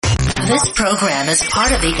This program is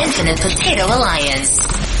part of the Infinite Potato Alliance.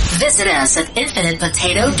 Visit us at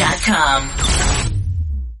infinitepotato.com.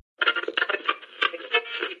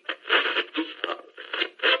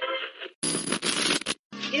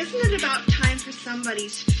 Isn't it about time for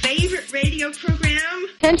somebody's favorite radio program?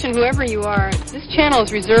 Attention, whoever you are. This channel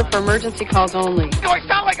is reserved for emergency calls only. Do I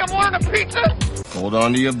sound like I'm ordering a pizza? Hold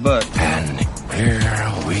on to your butt. And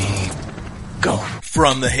here we go.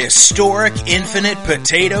 From the historic Infinite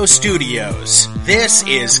Potato Studios, this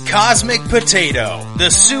is Cosmic Potato, the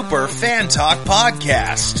Super Fan Talk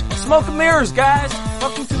Podcast. Smoke and mirrors, guys.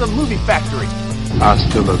 Welcome to the movie factory.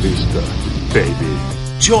 Hasta la vista, baby.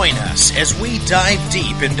 Join us as we dive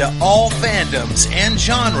deep into all fandoms and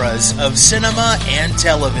genres of cinema and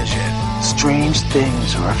television. Strange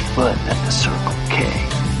things are afoot at the Circle K.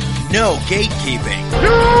 No gatekeeping.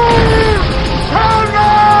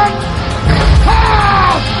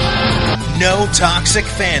 No toxic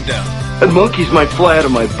fandom. And monkeys might fly out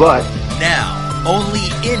of my butt. Now, only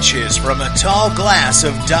inches from a tall glass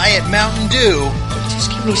of Diet Mountain Dew. Just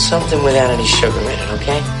give me something without any sugar in it,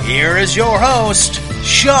 okay? Here is your host,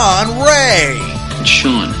 Sean Ray.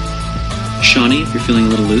 Sean. Shawnee, if you're feeling a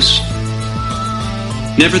little loose.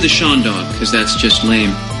 Never the Sean dog, because that's just lame,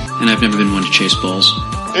 and I've never been one to chase balls.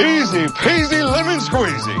 Easy peasy lemon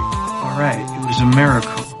squeezy. All right, it was a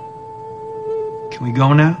miracle. Can we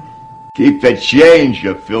go now? Keep the change,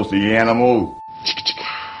 you filthy animal.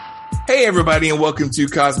 Hey everybody, and welcome to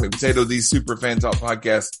Cosmic Potato, the Super Fan Talk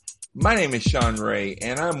Podcast. My name is Sean Ray,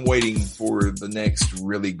 and I'm waiting for the next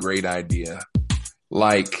really great idea.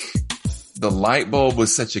 Like, the light bulb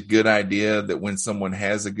was such a good idea that when someone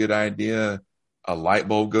has a good idea, a light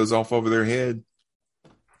bulb goes off over their head.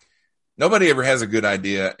 Nobody ever has a good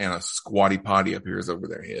idea and a squatty potty appears over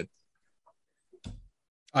their head.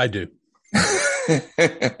 I do.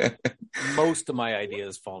 Most of my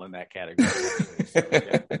ideas fall in that category. So,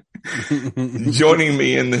 yeah. Joining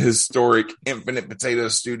me in the historic Infinite Potato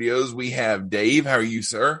Studios, we have Dave. How are you,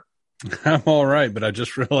 sir? I'm all right, but I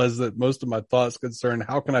just realized that most of my thoughts concern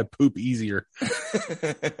how can I poop easier?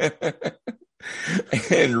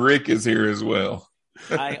 And Rick is here as well.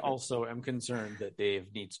 I also am concerned that Dave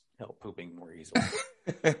needs help pooping more easily.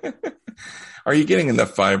 Are you getting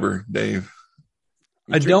enough fiber, Dave?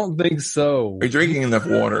 I don't think so. Are you drinking enough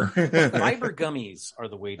water? Fiber gummies are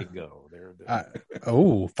the way to go.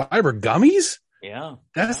 Fiber gummies? Yeah.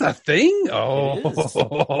 That's a thing? Oh. Go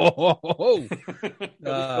to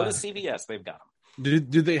CVS. They've got them.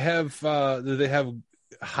 Do they have hydrating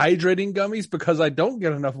gummies? Because I don't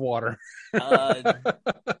get enough water. That'd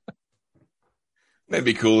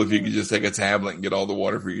be cool if you could just take a tablet and get all the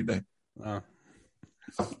water for your day.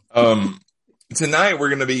 Tonight, we're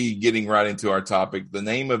going to be getting right into our topic. The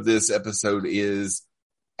name of this episode is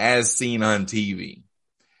As Seen on TV.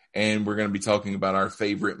 And we're going to be talking about our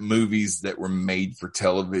favorite movies that were made for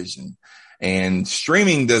television. And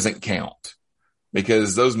streaming doesn't count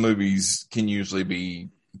because those movies can usually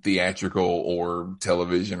be theatrical or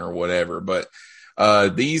television or whatever. But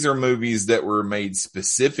these are movies that were made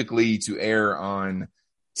specifically to air on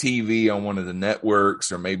TV on one of the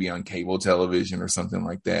networks or maybe on cable television or something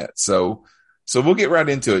like that. So we'll get right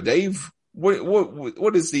into it. Dave,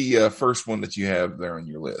 what is the first one that you have there on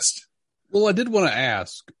your list? Well, I did want to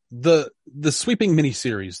ask the sweeping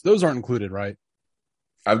miniseries. Those aren't included, right?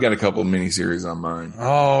 I've got a couple of miniseries on mine.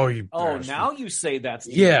 Oh, now you say that's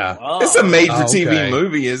yeah. It's a made-for-TV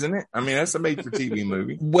movie, isn't it? I mean, that's a made-for-TV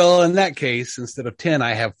movie. Well, in that case, instead of 10,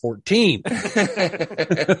 I have 14.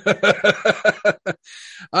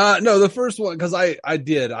 No, the first one, because I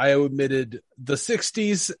omitted the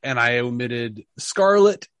 60s and I omitted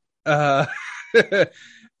Scarlet, because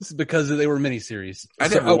they were miniseries. I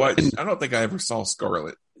never watched. I don't think I ever saw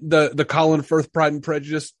Scarlet. The Colin Firth Pride and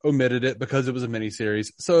Prejudice omitted it because it was a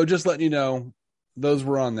miniseries. So just letting you know, those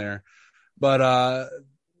were on there. But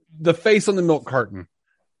The Face on the Milk Carton,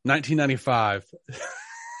 1995.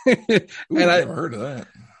 Ooh, and I never heard of that.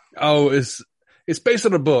 Oh, it's based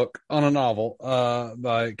on a book, on a novel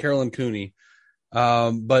by Carolyn Cooney.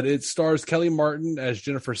 But it stars Kelly Martin as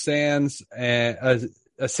Jennifer Sands, and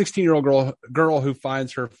a 16-year-old girl who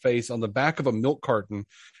finds her face on the back of a milk carton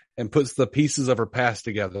and puts the pieces of her past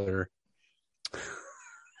together.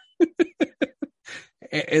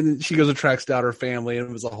 And she goes and tracks down her family, and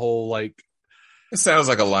it was a whole It sounds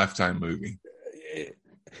like a Lifetime movie.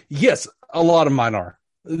 Yes, a lot of mine are.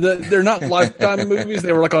 They're not Lifetime movies.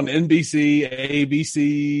 They were on NBC,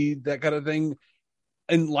 ABC, that kind of thing.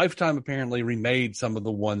 And Lifetime apparently remade some of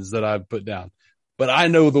the ones that I've put down. But I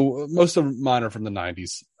know most of mine are from the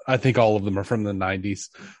 90s. I think all of them are from the 90s.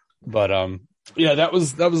 But Yeah, that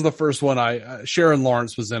was the first one. Sharon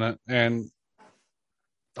Lawrence was in it, and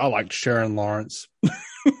I liked Sharon Lawrence.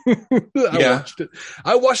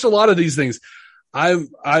 I watched a lot of these things.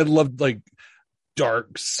 I loved like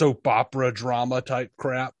dark soap opera drama type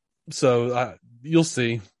crap. So you'll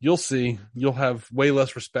see. You'll have way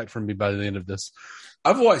less respect from me by the end of this.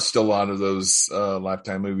 I've watched a lot of those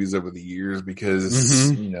Lifetime movies over the years because,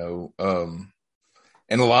 and a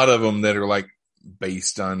lot of them that are like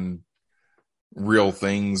based on real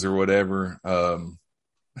things or whatever.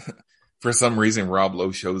 For some reason, Rob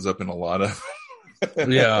Lowe shows up in a lot of.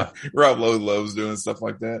 Yeah. Rob Lowe loves doing stuff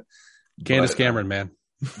like that. Candace Cameron, man.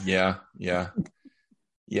 Yeah.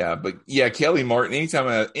 But yeah, Kelly Martin, anytime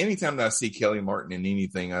that I see Kelly Martin in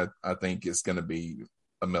anything, I think it's going to be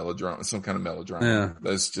a melodrama, some kind of melodrama. Yeah.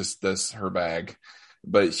 That's her bag.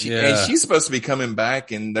 But she's supposed to be coming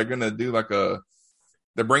back, and they're going to do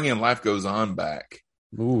they're bringing Life Goes On back.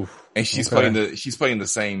 Ooh. And she's playing the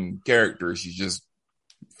same character. She's just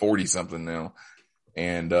 40 something now.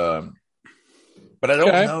 And, but I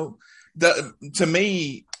don't know. To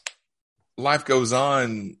me, Life Goes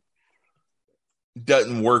On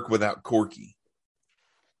doesn't work without Corky,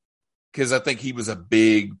 because I think he was a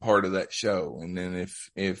big part of that show. And then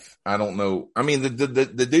if I don't know, I mean, the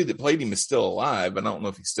dude that played him is still alive, but I don't know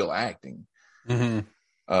if he's still acting.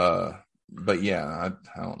 Mm-hmm. But yeah, I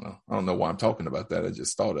don't know. I don't know why I'm talking about that. I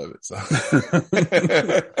just thought of it. So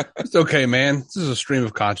it's okay, man. This is a stream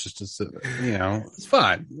of consciousness. It's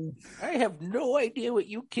fine. I have no idea what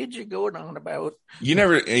you kids are going on about. You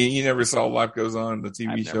never saw Life Goes On, the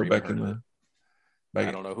TV show back in the. I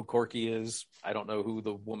don't know who Corky is. I don't know who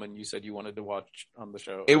the woman you said you wanted to watch on the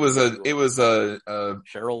show. It was a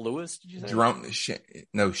Cheryl Lewis. Did you say?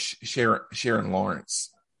 Sharon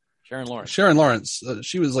Lawrence. Sharon Lawrence.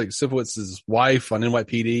 She was like Sifowitz's wife on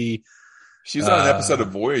NYPD. She was on an episode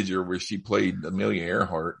of Voyager where she played Amelia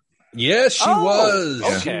Earhart. Yes, she was.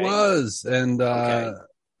 Okay. She was. And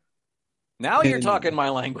now you're talking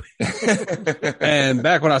my language. And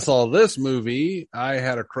back when I saw this movie, I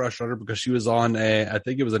had a crush on her because she was on I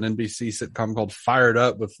think it was an NBC sitcom called Fired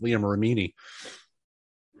Up with Liam Ramini.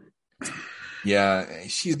 Yeah,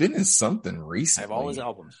 she's been in something recently. I have all his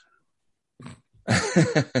albums.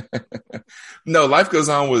 No, Life Goes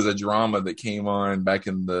On was a drama that came on back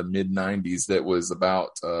in the mid 90s that was about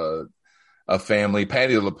a family.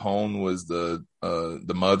 Patti LuPone was the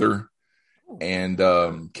mother,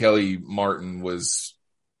 and Kelly Martin was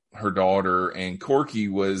her daughter, and Corky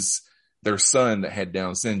was their son that had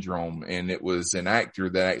Down syndrome, and it was an actor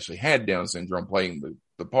that actually had Down syndrome playing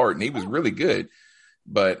the part, and he was really good.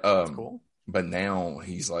 But cool. But now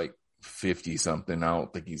he's like 50 something. I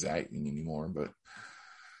don't think he's acting anymore, but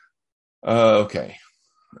okay.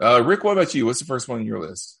 Rick, what about you? What's the first one on your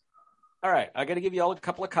list? All right. I got to give you all a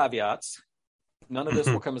couple of caveats. None of this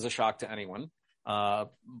will come as a shock to anyone.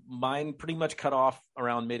 Mine pretty much cut off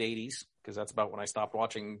around mid 80s, because that's about when I stopped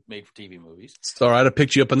watching made for TV movies. It's all right. I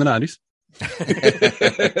picked you up in the 90s.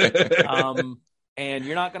 And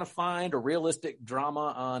you're not going to find a realistic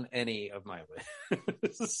drama on any of my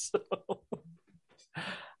lists.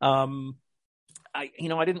 I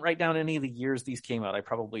didn't write down any of the years these came out. I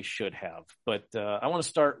probably should have, but I want to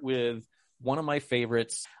start with one of my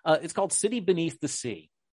favorites. It's called City Beneath the Sea,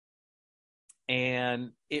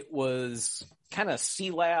 and it was kind of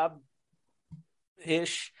C-Lab-ish.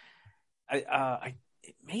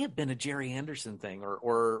 It may have been a Jerry Anderson thing,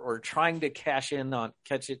 or trying to cash in on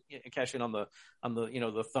the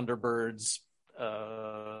the Thunderbirds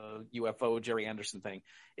UFO Jerry Anderson thing.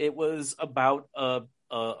 It was about a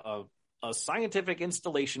scientific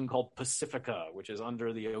installation called Pacifica, which is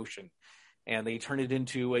under the ocean, and they turned it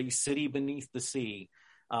into a city beneath the sea.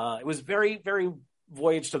 It was very, very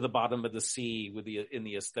Voyage to the Bottom of the Sea in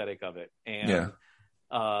the aesthetic of it, and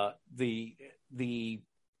the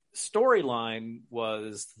storyline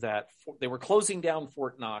was that they were closing down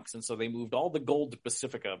Fort Knox, and so they moved all the gold to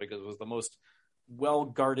Pacifica because it was the most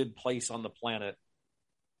well-guarded place on the planet.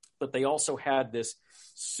 But they also had this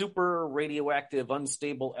super radioactive,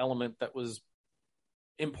 unstable element that was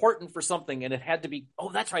important for something, and it had to be,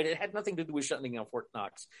 that's right, it had nothing to do with shutting down Fort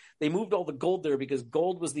Knox. They moved all the gold there because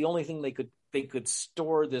gold was the only thing they could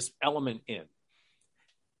store this element in.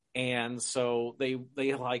 And so they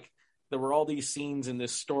there were all these scenes in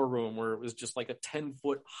this storeroom where it was just like a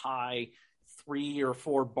 10-foot high, 3 or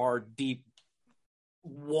 4 bar deep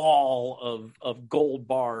wall of gold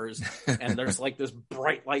bars, and there's like this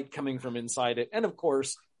bright light coming from inside it, and of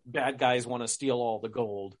course bad guys want to steal all the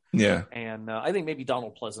gold. And I think maybe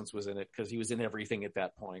Donald Pleasance was in it because he was in everything at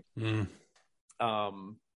that point.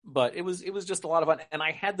 But it was just a lot of fun, and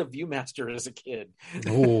I had the Viewmaster as a kid.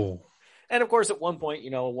 And of course, at one point,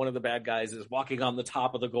 one of the bad guys is walking on the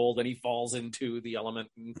top of the gold and he falls into the element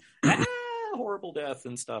and horrible death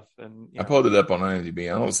and stuff. And I pulled it up on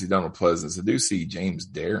IMDb. I don't see Donald Pleasance. I do see James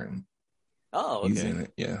Darren. Oh, okay. He's in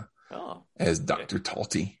it, yeah. Oh, as Dr.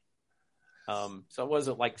 Talty. So was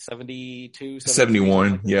it like 72,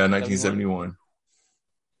 71? Yeah, 1971.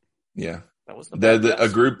 Yeah. That was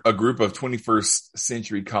a group of 21st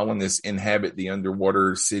century colonists inhabit the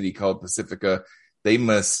underwater city called Pacifica. They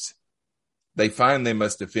must defend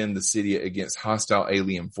the city against hostile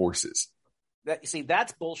alien forces.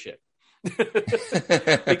 That's bullshit.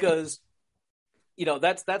 Because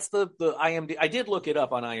that's the IMDb. I did look it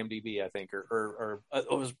up on IMDb, I think, or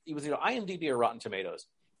it was IMDb or Rotten Tomatoes,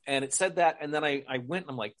 and it said that. And then I went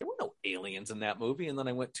and I'm like, there were no aliens in that movie. And then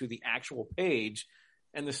I went to the actual page,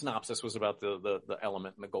 and the synopsis was about the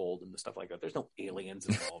element and the gold and the stuff like that. There's no aliens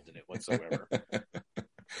involved in it whatsoever.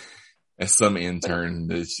 As some intern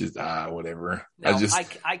that's just whatever. Now,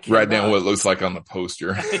 I write down what it looks like on the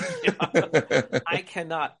poster. I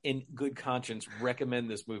cannot, in good conscience,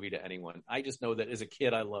 recommend this movie to anyone. I just know that as a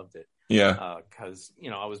kid, I loved it. Yeah, because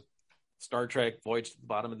I was Star Trek, Voyage to the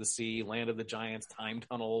Bottom of the Sea, Land of the Giants, Time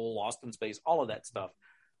Tunnel, Lost in Space, all of that stuff.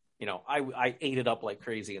 I ate it up like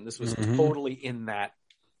crazy, and this was totally in that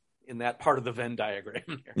part of the Venn diagram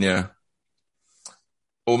there. Yeah.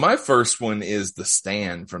 Well, my first one is The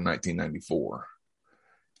Stand from 1994.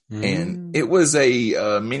 And it was a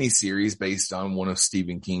miniseries based on one of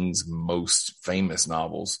Stephen King's most famous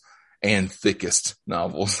novels and thickest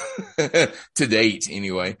novels to date,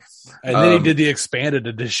 anyway. And then he did the expanded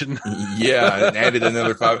edition. Yeah, and added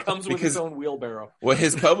another 5. It comes with his own wheelbarrow. Well,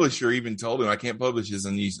 his publisher even told him, I can't publish this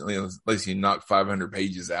unless you knock 500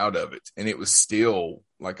 pages out of it. And it was still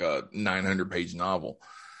like a 900-page novel.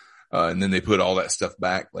 And then they put all that stuff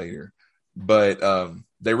back later. But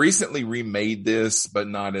they recently remade this, but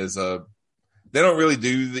not as they don't really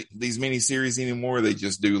do these miniseries anymore. They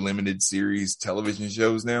just do limited series television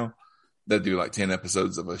shows now. They do like 10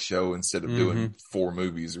 episodes of a show instead of doing 4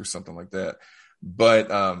 movies or something like that. But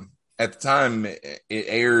at the time, it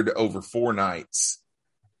aired over 4 nights,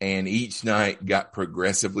 and each night got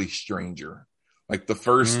progressively stranger. Like the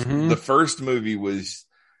first movie was,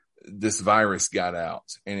 this virus got out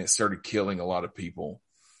and it started killing a lot of people,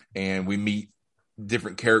 and we meet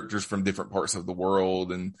different characters from different parts of the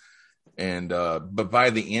world. But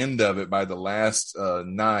by the end of it, by the last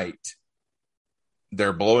night,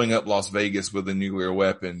 they're blowing up Las Vegas with a nuclear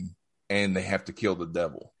weapon and they have to kill the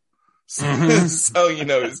devil. So, it's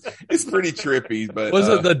pretty trippy, but was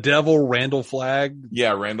it the devil Randall Flagg?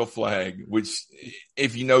 Yeah, Randall Flagg, which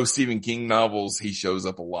if you know Stephen King novels, he shows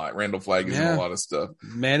up a lot. Randall Flagg is in a lot of stuff.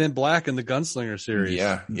 Man in Black in the Gunslinger series.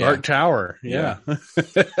 Yeah. Dark Tower. Yeah.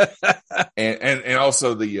 and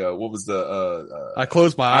also what was the I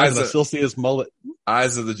closed my eyes and I still see his mullet.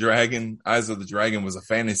 Eyes of the Dragon. Eyes of the Dragon was a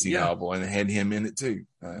fantasy novel, and it had him in it too.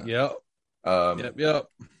 Yep.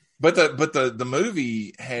 But the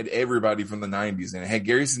movie had everybody from the 90s, and it had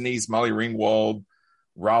Gary Sinise, Molly Ringwald,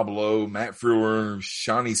 Rob Lowe, Matt Frewer,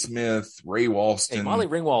 Shawnee Smith, Ray Walston. Hey, Molly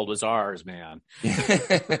Ringwald was ours, man.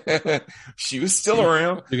 She was still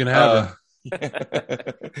around. You can have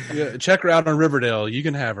her. Yeah, check her out on Riverdale. You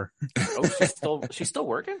can have her. Oh, she's still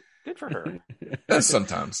working? Good for her.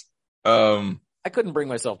 Sometimes. I couldn't bring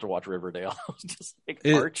myself to watch Riverdale. Just like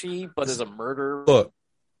Archie, but as a murderer. Look.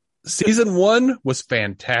 Season 1 was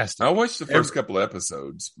fantastic. I watched the first couple of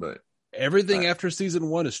episodes, but everything after season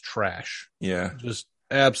 1 is trash. Yeah. Just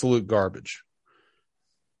absolute garbage.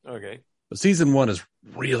 Okay. But season 1 is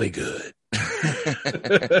really good.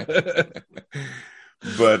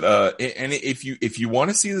 But and if you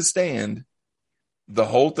want to see The Stand, the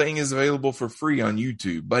whole thing is available for free on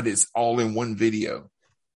YouTube, but it's all in one video.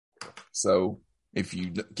 So if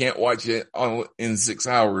you can't watch it in 6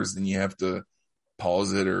 hours, then you have to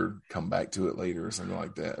pause it or come back to it later or something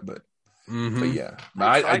like that. But yeah,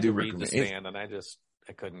 I do recommend The Stand, and I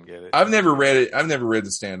couldn't get it. I've never read it. I've never read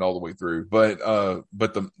The Stand all the way through, but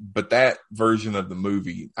that version of the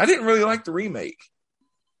movie, I didn't really like the remake.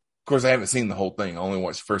 Of course, I haven't seen the whole thing. I only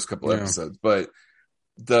watched the first couple episodes, but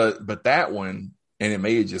that one, and it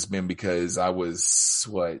may have just been because I was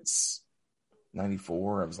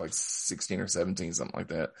 94. I was like 16 or 17, something like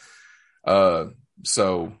that.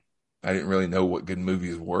 So I didn't really know what good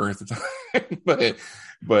movies were at the time, but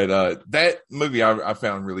that movie I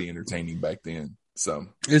found really entertaining back then. So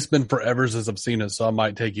it's been forever since I've seen it, so I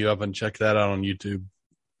might take you up and check that out on YouTube.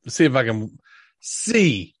 See if I can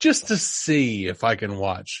see if I can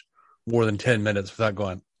watch more than 10 minutes without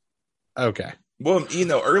going, okay. Well,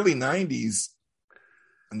 early 90s,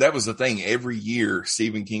 that was the thing. Every year,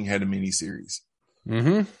 Stephen King had a miniseries.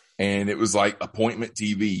 Mm-hmm. And it was like appointment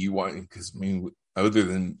TV. You want, because I mean, other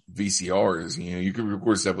than VCRs, you know, you could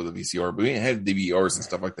record stuff with a VCR, but we didn't have DVRs and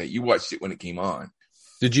stuff like that. You watched it when it came on.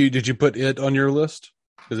 Did you put it on your list?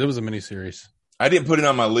 Because it was a miniseries. I didn't put it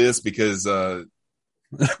on my list because I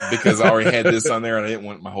already had this on there and I didn't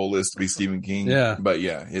want my whole list to be Stephen King. Yeah. But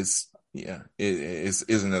yeah, it's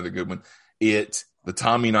another good one. The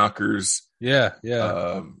Tommyknockers. Yeah.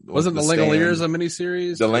 Wasn't the Langoliers a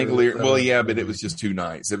miniseries? The Langoliers. Well, yeah, but it was just 2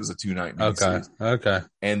 nights. It was a 2-night miniseries. Okay.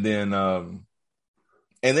 And then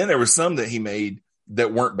there were some that he made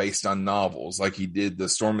that weren't based on novels. Like he did The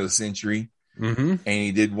Storm of the Century, and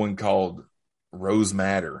he did one called Rose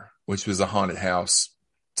Madder, which was a haunted house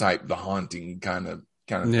type, the haunting kind of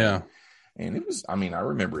thing. Yeah. And it was, I mean, I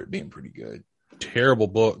remember it being pretty good. Terrible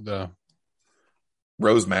book though.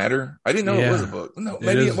 Rose Madder? I didn't know it was a book. No,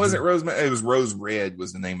 maybe it wasn't Rose Madder. It was Rose Red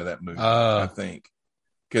was the name of that movie, I think.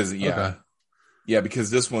 Because because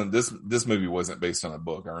this movie wasn't based on a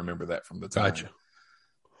book. I remember that from the time. Gotcha.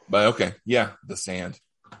 But okay, yeah, The Stand.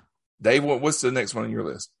 Dave, what's the next one on your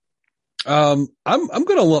list? I'm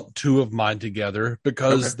going to lump 2 of mine together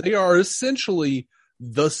because they are essentially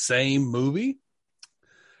the same movie.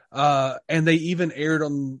 And they even aired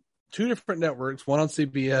on 2 different networks, one on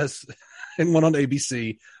CBS and one on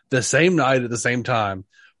ABC, the same night at the same time.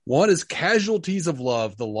 One is Casualties of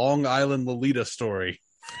Love, the Long Island Lolita story.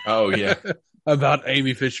 Oh, yeah. About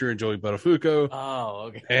Amy Fisher and Joey Buttafuoco. Oh,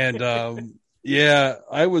 okay. And, yeah,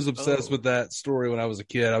 I was obsessed with that story when I was a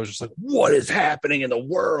kid. I was just like, what is happening in the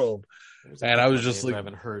world? And I was just like, I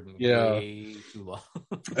haven't heard in way too long.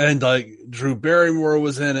 And like Drew Barrymore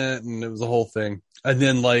was in it, and it was a whole thing. And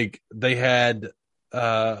then like they had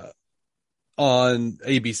on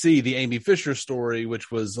ABC the Amy Fisher story,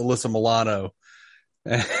 which was Alyssa Milano.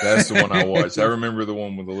 That's the one I watched. I remember the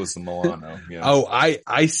one with Alyssa Milano. Yeah. Oh,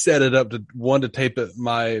 I set it up to one to tape at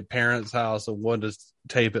my parents' house and one to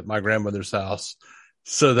tape at my grandmother's house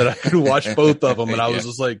so that I could watch both of them. And I was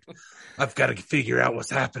just like, I've got to figure out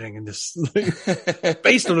what's happening in this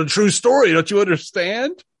based on a true story. Don't you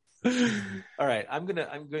understand? All right. I'm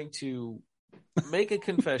going to make a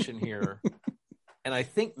confession here. And I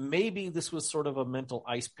think maybe this was sort of a mental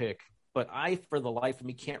ice pick, but I, for the life of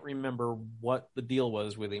me, can't remember what the deal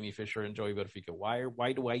was with Amy Fisher and Joey Buttafuoco.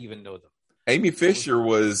 Why do I even know them? Amy Fisher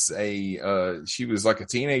was she was like a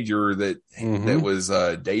teenager that was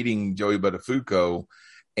dating Joey Buttafuoco,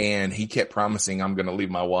 and he kept promising, I'm going to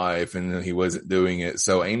leave my wife, and then he wasn't doing it.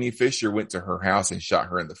 So Amy Fisher went to her house and shot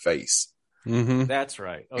her in the face. Mm-hmm. That's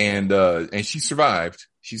right. Okay. And she survived.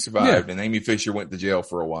 And Amy Fisher went to jail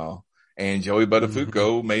for a while. And Joey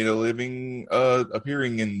Buttafuoco made a living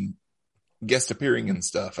appearing in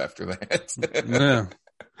stuff after that. Yeah.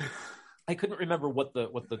 I couldn't remember what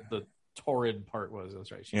the torrid part was.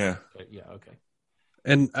 That's right. Yeah. Okay.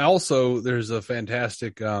 And also there's a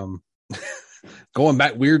fantastic going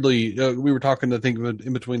back weirdly, we were talking, I think,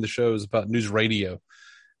 in between the shows about News Radio,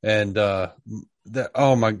 and oh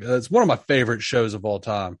my god, it's one of my favorite shows of all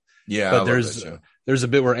time. Yeah, but there's a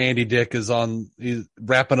bit where Andy Dick he's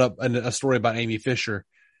wrapping up a story about Amy Fisher,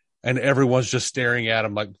 and everyone's just staring at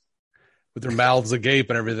him like with their mouths agape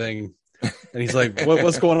and everything, and he's like,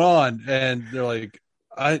 what's going on? And they're like,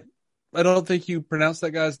 I don't think you pronounced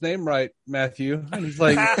that guy's name right, Matthew. And he's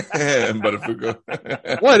like,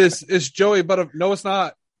 Buttafuoco. What is Joey Buttafuoco? No, it's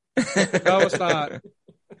not. No, it's not.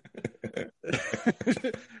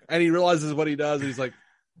 And he realizes what he does, and he's like,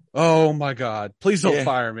 oh my God, please don't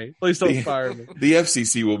fire me. Please don't fire me. The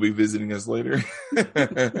FCC will be visiting us later.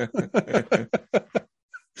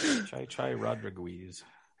 Chai Rodriguez.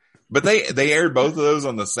 But they aired both of those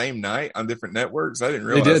on the same night on different networks. I didn't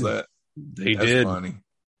realize that. That's did. Funny.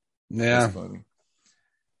 Yeah. That's funny.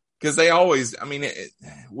 Because they always, I mean,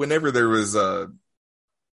 whenever there was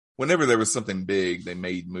something big, they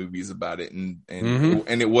made movies about it, and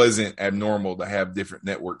it wasn't abnormal to have different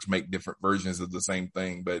networks make different versions of the same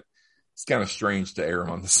thing. But it's kind of strange to air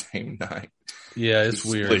on the same night. Yeah, it's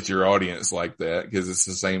weird. Split your audience like that, because it's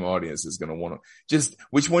the same audience that's going to want to just.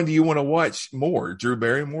 Which one do you want to watch more, Drew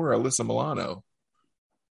Barrymore or Alyssa Milano?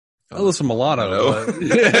 Alyssa Milano.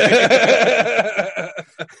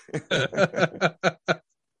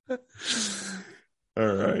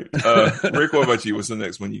 All right. Rick, what about you? What's the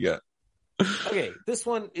next one you got? Okay, this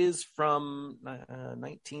one is from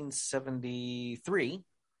 1973.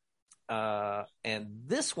 And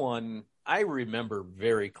this one I remember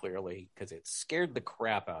very clearly because it scared the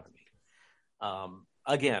crap out of me.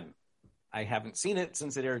 Again, I haven't seen it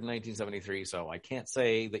since it aired in 1973, so I can't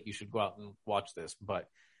say that you should go out and watch this, but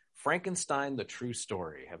Frankenstein, the True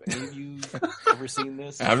Story. Have any of you ever seen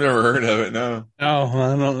this? I've never heard of it, no. No,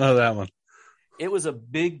 I don't know that one. It was a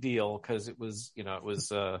big deal because it was, you know, it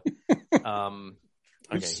was. Okay,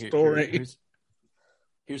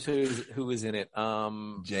 here's who was in it.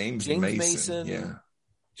 James Mason. Yeah.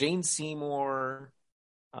 Jane Seymour.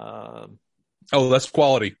 That's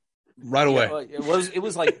quality. Right away. Yeah, it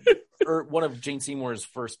was like one of Jane Seymour's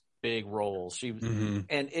first big roles. She was,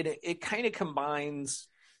 and it kind of combines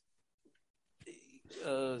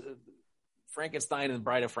Frankenstein and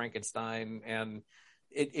Bride of Frankenstein, and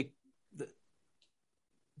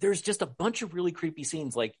there's just a bunch of really creepy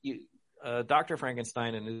scenes. Like Dr.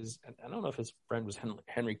 Frankenstein and I don't know if his friend was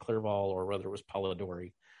Henry Clerval or whether it was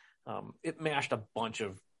Polidori. It mashed a bunch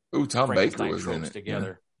of Tom Baker was in it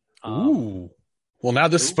together. Yeah. Well, now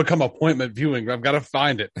this has become appointment viewing. I've got to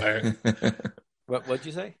find it. What'd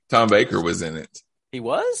you say? Tom Baker was in it. He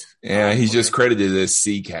was? Yeah, he's just credited as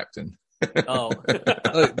sea captain.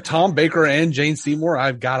 Tom Baker and Jane Seymour.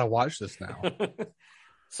 I've got to watch this now.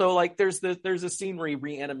 So, like, there's a scene where he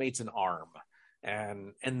reanimates an arm,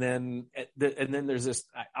 and then there's this.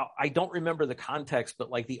 I don't remember the context,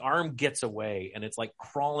 but like the arm gets away and it's like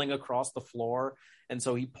crawling across the floor, and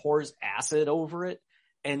so he pours acid over it.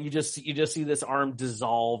 And you just see this arm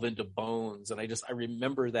dissolve into bones. And I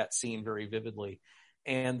remember that scene very vividly.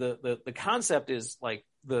 And the concept is like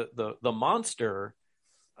the monster,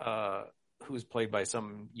 who's played by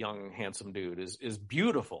some young, handsome dude is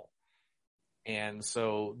beautiful. And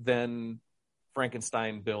so then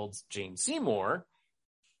Frankenstein builds Jane Seymour,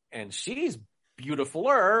 and she's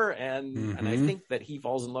beautifuler. And I think that he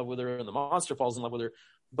falls in love with her and the monster falls in love with her.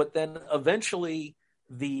 But then eventually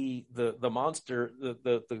the monster,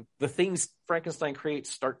 the things Frankenstein creates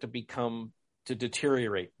start to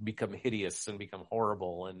deteriorate, become hideous and become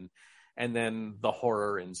horrible. And then the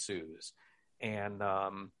horror ensues. And,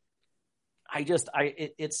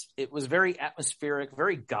 it was very atmospheric,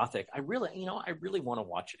 very gothic. I really want to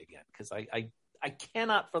watch it again because I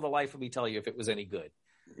cannot for the life of me tell you if it was any good.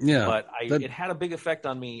 Yeah. But it had a big effect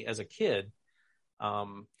on me as a kid.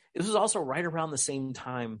 This was also right around the same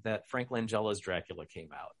time that Frank Langella's Dracula came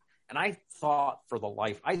out. And I thought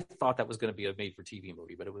that was going to be a made-for-TV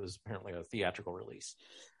movie, but it was apparently a theatrical release.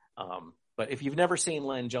 But if you've never seen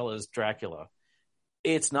Langella's Dracula,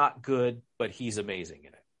 it's not good, but he's amazing in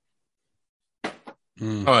it.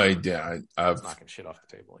 Oh, yeah. I've knocking shit off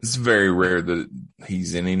the table. It's very rare that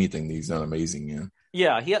he's in anything that he's not amazing in.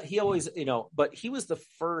 Yeah, he always, but he was the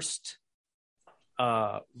first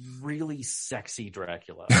really sexy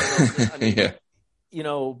Dracula. Yeah.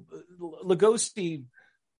 Lugosi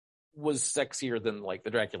was sexier than like the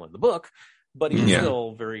Dracula in the book, but he was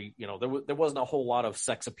still very, there wasn't a whole lot of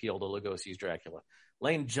sex appeal to Lugosi's Dracula.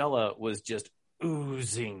 Langella was just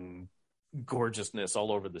oozing gorgeousness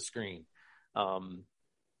all over the screen.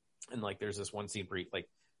 And like there's this one scene where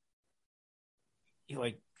he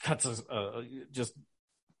cuts just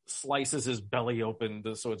slices his belly open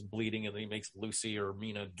so it's bleeding, and then he makes Lucy or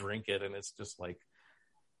Mina drink it, and it's just like,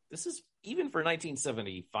 this is, even for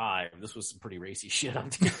 1975, this was some pretty racy shit on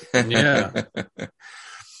TV.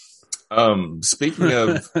 Yeah. Speaking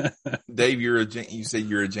of Dave, you said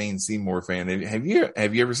you're a Jane Seymour fan. Have you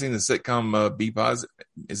ever seen the sitcom Be Positive?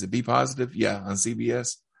 Is it Be Positive? Yeah, on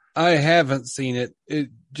CBS. I haven't seen it. It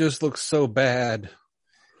just looks so bad.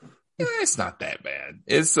 Yeah, it's not that bad.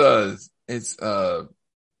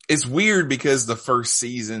 It's weird because the first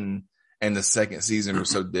season and the second season are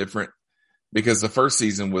so different, because the first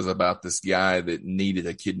season was about this guy that needed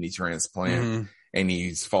a kidney transplant, and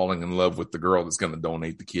he's falling in love with the girl that's going to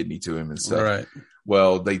donate the kidney to him and stuff. Right.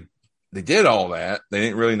 Well, they did all that. They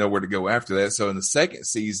didn't really know where to go after that. So in the second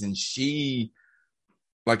season, she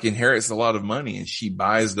inherits a lot of money, and she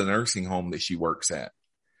buys the nursing home that she works at.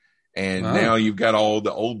 And now you've got all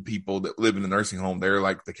the old people that live in the nursing home. They're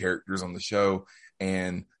like the characters on the show.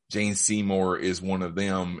 And Jane Seymour is one of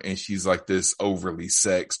them. And she's like this overly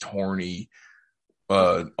sexed, horny,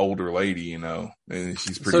 older lady, and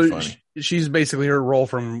she's pretty funny. She's basically her role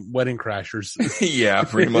from Wedding Crashers. Yeah,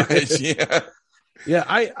 pretty much. Yeah. Yeah.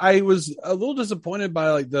 I was a little disappointed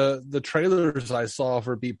by like the trailers I saw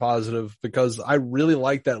for Be Positive, because I really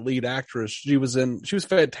liked that lead actress. She was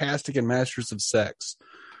fantastic in Masters of Sex.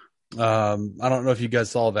 I don't know if you guys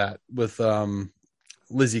saw that with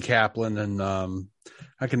Lizzie Kaplan and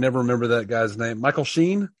I can never remember that guy's name. Michael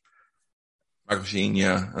Sheen. Michael Sheen,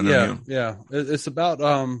 yeah. I know him. Yeah. It's about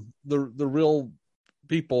the real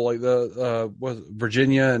people, like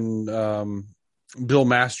Virginia and Bill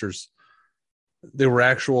Masters. They were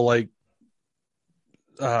actual like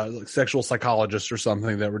sexual psychologists or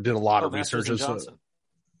something that did a lot of research.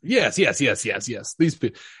 Yes. These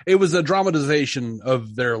people. It was a dramatization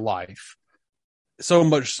of their life. so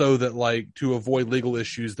much so that, like, to avoid legal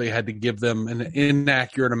issues, they had to give them an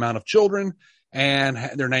inaccurate amount of children, and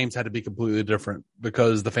their names had to be completely different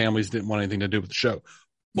because the families didn't want anything to do with the show.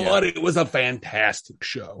 But it was a fantastic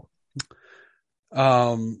show.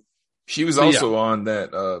 She was also on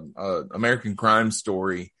that American Crime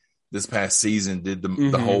Story this past season, did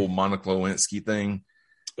the whole Monica Lewinsky thing.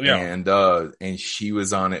 Yeah. And she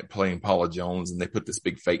was on it playing Paula Jones, and they put this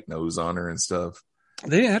big fake nose on her and stuff.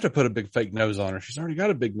 They didn't have to put a big fake nose on her. She's already got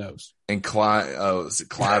a big nose. And Clive Owens?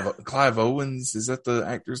 Is that the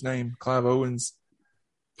actor's name? Clive Owens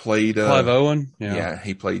played Clive Owen? Yeah,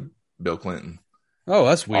 he played Bill Clinton. Oh,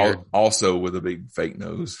 that's weird. Also with a big fake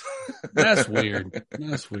nose. That's weird.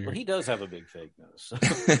 That's weird. Well, he does have a big fake nose.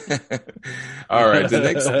 All right. The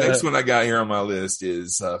next one I got here on my list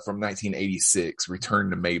is from 1986,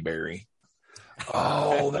 Return to Mayberry.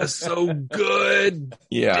 Oh, that's so good.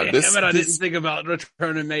 Yeah. Damn it, I didn't think about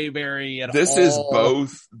Return to Mayberry at all. This is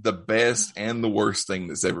both the best and the worst thing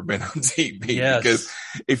that's ever been on TV. Yes. Because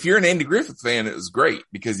if you're an Andy Griffith fan, it was great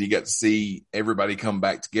because you got to see everybody come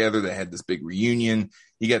back together. They had this big reunion.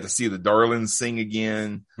 You got to see the Darlings sing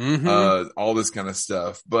again, all this kind of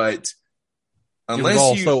stuff. But unless it was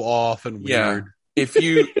all so off and weird.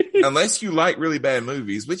 Unless you like really bad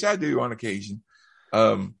movies, which I do on occasion,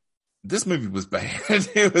 this movie was bad.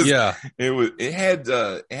 It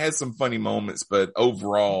had some funny moments, but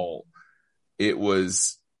overall it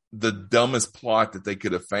was the dumbest plot that they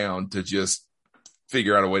could have found to just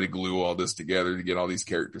figure out a way to glue all this together, to get all these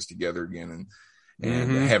characters together again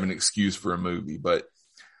and have an excuse for a movie. But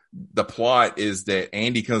the plot is that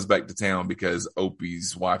Andy comes back to town because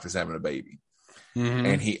Opie's wife is having a baby.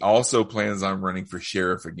 And he also plans on running for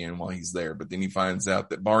sheriff again while he's there. But then he finds out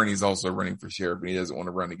that Barney's also running for sheriff and he doesn't want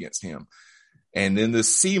to run against him. And then the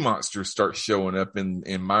sea monster starts showing up in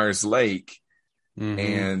Myers Lake.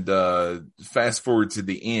 And fast forward to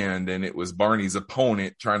the end, and it was Barney's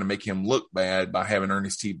opponent trying to make him look bad by having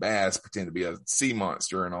Ernest T. Bass pretend to be a sea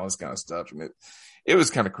monster and all this kind of stuff. And it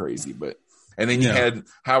was kind of crazy. And then you had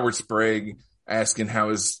Howard Sprague asking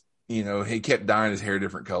how he kept dyeing his hair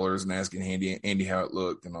different colors and asking Andy how it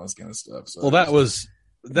looked and all this kind of stuff. So that was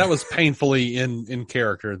painfully in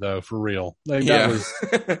character, though, for real.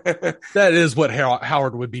 That is what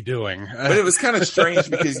Howard would be doing. But it was kind of strange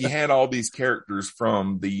because you had all these characters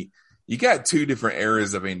from you got two different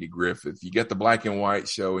eras of Andy Griffith. You got the black and white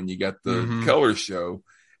show and you got the color show,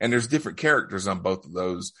 and there's different characters on both of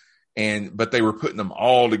those. But they were putting them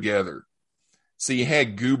all together. So you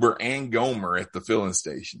had Goober and Gomer at the filling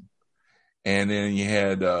station. And then you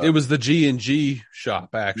had it was the G&G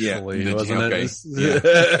shop, actually, wasn't it?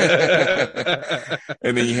 Yeah.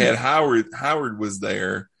 And then you had Howard. Howard was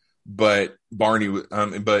there, but Barney was.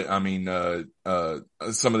 Some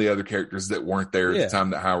of the other characters that weren't there at the time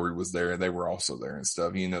that Howard was there, they were also there and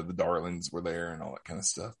stuff. The Darlings were there and all that kind of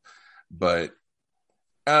stuff. But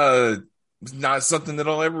not something that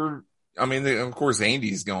I'll ever. Of course,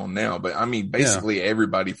 Andy's gone now, but basically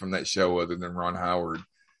everybody from that show, other than Ron Howard,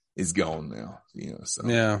 is gone now, so.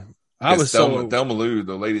 Yeah. Thelma Lou,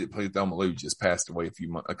 the lady that played Thelma Lou, just passed away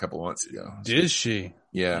a couple of months ago. Did she?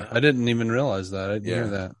 Yeah. I didn't even realize that. I didn't hear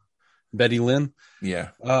that. Betty Lynn? Yeah.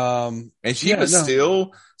 And she was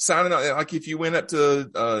still signing out. Like if you went up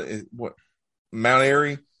to, Mount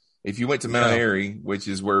Airy, if you went to Mount Airy, which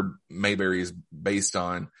is where Mayberry is based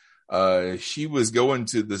on, she was going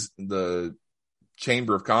to the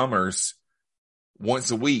Chamber of Commerce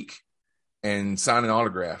once a week and signing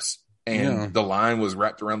autographs, and the line was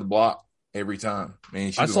wrapped around the block every time. She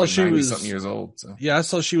was 90-something years old. So. Yeah, I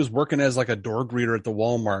saw she was working as like a door greeter at the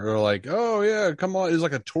Walmart. They're like, "Oh yeah, come on!" It was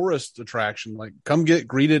like a tourist attraction. Like, come get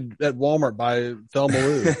greeted at Walmart by Thelma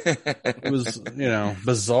Lou. It was,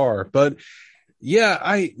 bizarre, but yeah,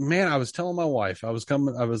 I was telling my wife I was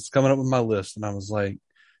coming up with my list, and I was like,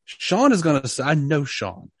 Sean is gonna say, I know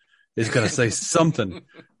Sean is gonna say something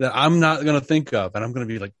that I'm not gonna think of, and I'm gonna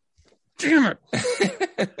be like, damn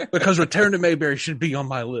it, because Return to Mayberry should be on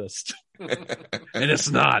my list, and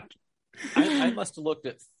it's not. I must have looked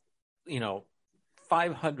at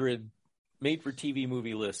 500 made-for-TV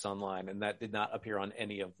movie lists online, and that did not appear on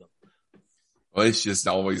any of them. Well, it's just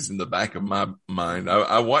always in the back of my mind.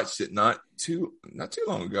 I watched it not too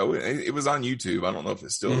long ago. It was on YouTube. I don't know if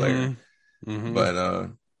it's still there,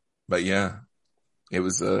 but yeah, it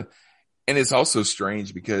was and it's also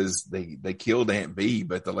strange because they killed Aunt Bee,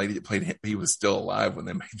 but the lady that played Aunt Bee was still alive when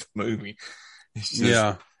they made the movie. It's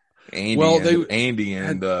just Andy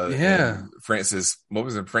and Francis. What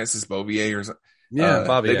was it, Francis Bouvier or something? Yeah,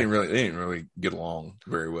 Bobby. They didn't really get along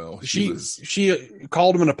very well. She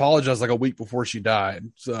called him and apologized like a week before she died.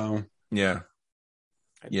 So yeah,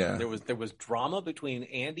 Yeah. There was drama between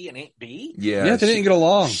Andy and Aunt Bee. Yeah, they didn't get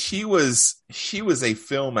along. She was a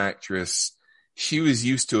film actress. She was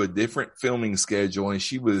used to a different filming schedule, and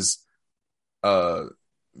she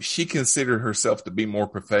considered herself to be more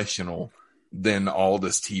professional than all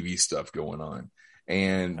this TV stuff going on.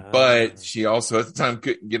 But she also at the time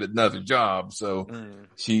couldn't get another job. So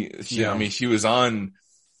she was on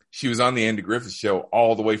the Andy Griffith Show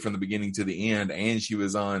all the way from the beginning to the end. And she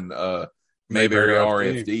was on, Mayberry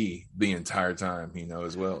RFD the entire time,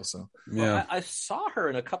 as well. So, well, I saw her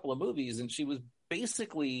in a couple of movies, and she was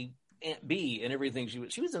basically Aunt Bee and everything.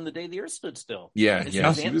 She was in The Day the Earth Stood Still. Yeah. She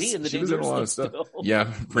was Aunt Bee in The Day the Earth Stood Still.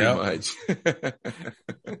 Yeah, pretty much.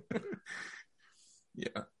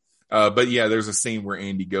 Yeah. But yeah, there's a scene where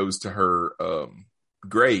Andy goes to her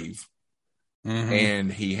grave,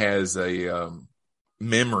 and he has a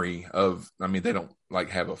memory of, they don't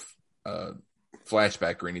have a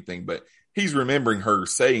flashback or anything, but he's remembering her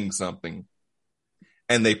saying something,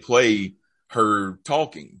 and they play her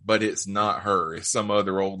talking, but it's not her, it's some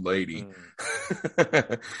other old lady.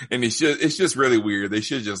 And it's just really weird. They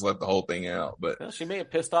should just let the whole thing out. But she may have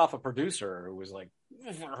pissed off a producer who was like,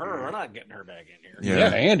 for her, we're not getting her back in here.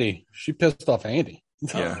 Yeah, Andy. She pissed off Andy.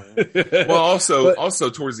 Yeah. Well, also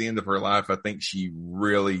towards the end of her life, I think she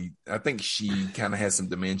kind of has some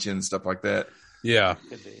dementia and stuff like that. Yeah.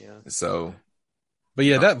 Could be, yeah. So, but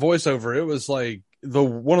yeah, that voiceover, it was like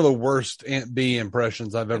one of the worst Aunt Bee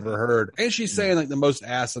impressions I've ever heard. And she's saying the most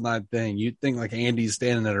asinine thing. You'd think Andy's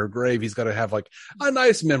standing at her grave, he's got to have a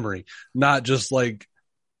nice memory, not just make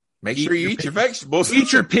sure you eat your vegetables,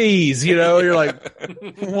 eat your peas. You're like,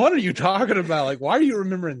 what are you talking about? Why are you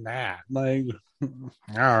remembering that? All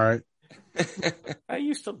right. I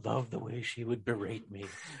used to love the way she would berate me.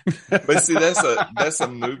 But see, that's a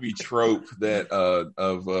movie trope that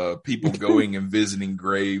of people going and visiting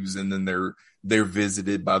graves, and then they're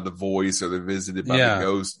visited by the voice or they're visited by the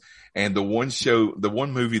ghost. And the one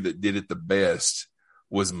movie that did it the best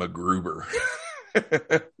was MacGruber.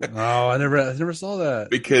 Oh, I never saw that.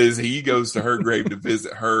 Because he goes to her grave to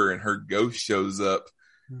visit her, and her ghost shows up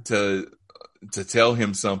to tell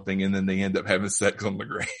him something, and then they end up having sex on the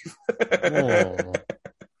grave.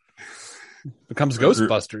 Becomes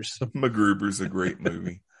Ghostbusters. MacGruber's a great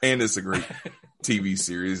movie, and it's a great TV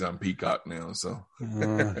series on Peacock now. So,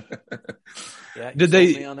 yeah, did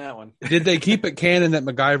they on that one? Did they keep it canon that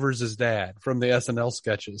MacGyver's his dad from the SNL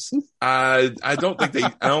sketches? I don't think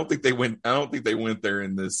they went there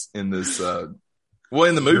in this. Well,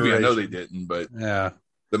 in the movie, I know they didn't, but yeah,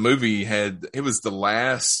 the movie it was the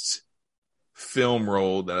last film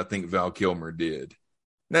role that I think Val Kilmer did.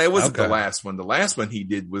 Now, it wasn't the last one. The last one he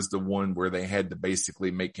did was the one where they had to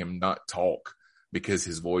basically make him not talk because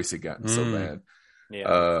his voice had gotten so bad.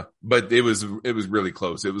 Yeah. But it was really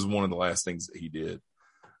close. It was one of the last things that he did.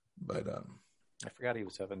 But I forgot he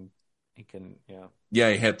was having.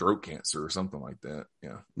 Yeah, he had throat cancer or something like that.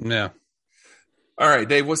 Yeah. Yeah. All right,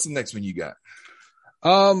 Dave. What's the next one you got?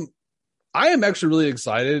 I am actually really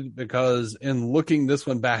excited because in looking this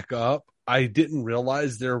one back up, I didn't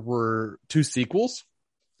realize there were 2 sequels.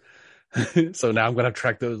 So now I'm going to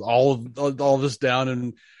track those all this down.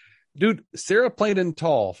 And dude, Sarah Playton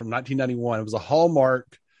Tall from 1991. It was a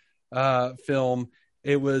Hallmark film.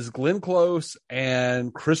 It was Glenn Close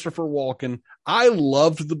and Christopher Walken. I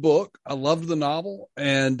loved the book. I loved the novel,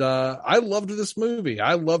 and I loved this movie.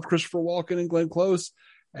 I loved Christopher Walken and Glenn Close.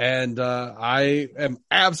 And I am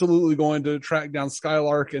absolutely going to track down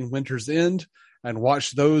Skylark and Winter's End and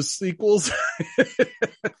watch those sequels.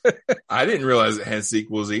 I didn't realize it had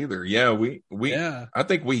sequels either. Yeah, yeah. I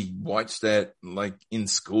think we watched that in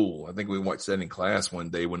school. I think we watched that in class one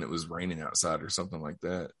day when it was raining outside or something like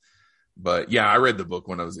that. But yeah, I read the book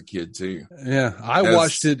when I was a kid too. Yeah, I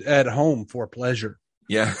watched it at home for pleasure.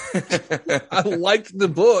 Yeah. I liked the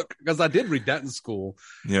book because I did read that in school.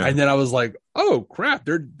 Yeah. And then I was like, oh crap,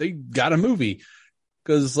 they got a movie.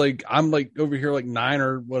 Cause I'm over here 9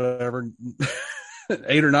 or whatever,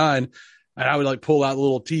 8 or 9. And I would pull out a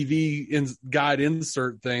little TV guide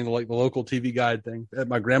insert thing, the local TV guide thing at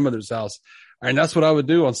my grandmother's house. And that's what I would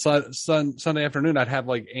do on Sunday afternoon. I'd have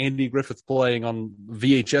Andy Griffith playing on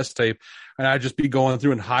VHS tape, and I'd just be going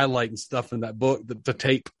through and highlighting stuff in that book, the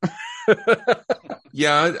tape.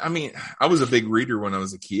 Yeah. I mean, I was a big reader when I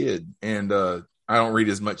was a kid, and I don't read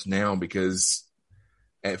as much now because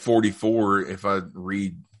at 44, if I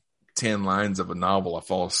read 10 lines of a novel, I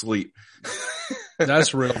fall asleep.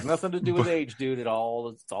 That's real. Nothing to do with age, dude, at all.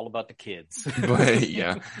 It's all about the kids. But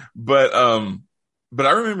yeah. But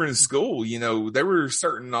I remember in school, there were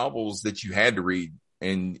certain novels that you had to read,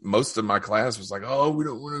 and most of my class was like, oh, we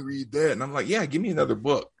don't want to read that. And I'm like, yeah, give me another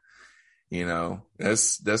book. You know,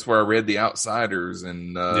 that's where I read The Outsiders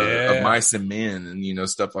and Of Mice and Men and, you know,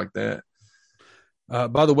 stuff like that.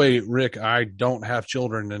 By the way, Rick, I don't have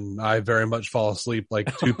children and I very much fall asleep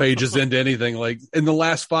like 2 pages into anything. Like in the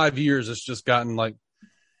last 5 years, it's just gotten like,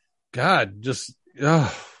 God, just, No,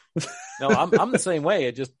 I'm the same way.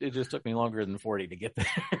 It just took me longer than 40 to get there.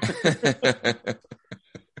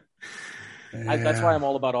 That's why I'm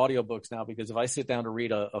all about audiobooks now, because if I sit down to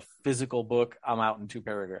read a physical book, I'm out in 2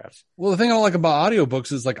 paragraphs. Well, the thing I don't like about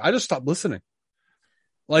audiobooks is like, I just stop listening.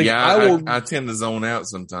 Like, I tend to zone out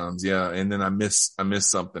sometimes. Yeah. And then I miss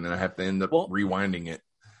something and I have to end up rewinding it.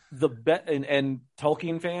 And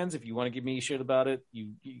Tolkien fans, if you want to give me shit about it,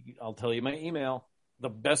 I'll tell you my email. The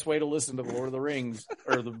best way to listen to The Lord of the Rings,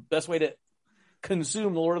 or the best way to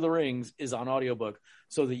consume The Lord of the Rings, is on audiobook,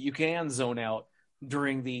 so that you can zone out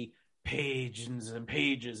during the pages and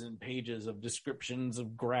pages and pages of descriptions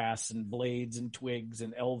of grass and blades and twigs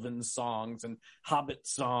and elven songs and hobbit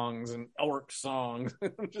songs and orc songs.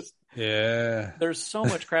 There's so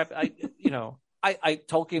much crap.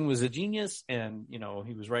 Tolkien was a genius, and you know,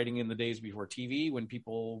 he was writing in the days before TV when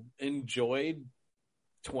people enjoyed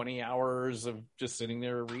 20 hours of just sitting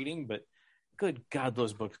there reading, but good God,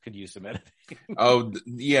 those books could use some editing. Oh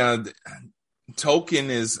yeah. Tolkien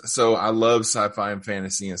is, so I love sci-fi and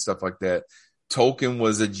fantasy and stuff like that. Tolkien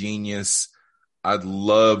was a genius. I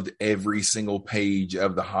loved every single page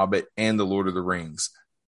of The Hobbit and The Lord of the Rings.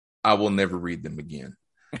 I will never read them again.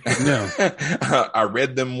 No. I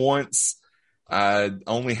read them once. I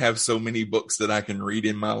only have so many books that I can read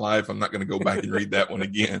in my life. I'm not going to go back and read that one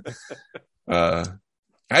again.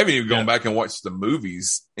 I haven't even gone back and watched the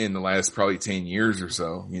movies in the last probably 10 years or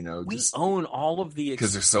so. You know, we own all of the,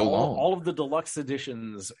 because they're so long, all of the deluxe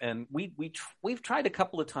editions. And we've tried a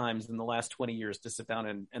couple of times in the last 20 years to sit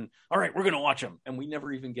down and all right, we're going to watch them. And we never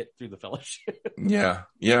even get through the Fellowship. Yeah.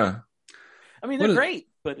 Yeah. I mean, they're great,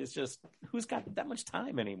 but it's just, who's got that much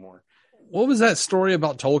time anymore? What was that story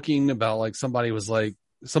about Tolkien about, like, somebody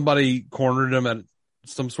cornered him at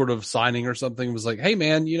some sort of signing or something, was like, hey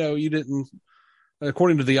man, you know, you didn't,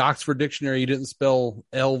 according to the Oxford Dictionary, you didn't spell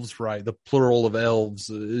elves right. The plural of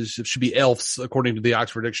elves should be elves, according to the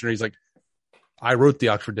Oxford Dictionary. He's like, I wrote the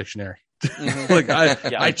Oxford Dictionary. Like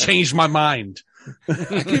I changed my mind.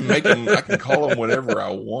 I can call them whatever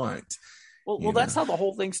I want. Well, that's how the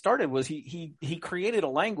whole thing started. Was he created a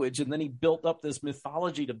language, and then he built up this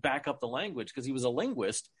mythology to back up the language, because he was a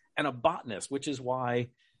linguist and a botanist, which is why,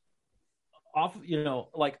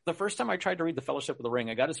 like the first time I tried to read The Fellowship of the Ring,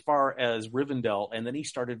 I got as far as Rivendell, and then he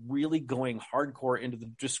started really going hardcore into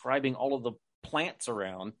describing all of the plants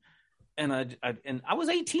around, and I was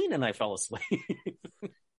 18 and I fell asleep.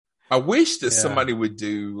 I wish that somebody would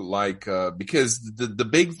do like because the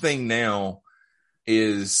big thing now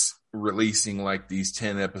is releasing like these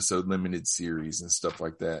 10 episode limited series and stuff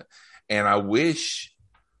like that, and I wish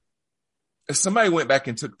if somebody went back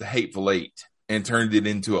and took The Hateful Eight and turned it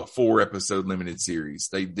into a 4 episode limited series.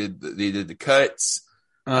 They did the cuts,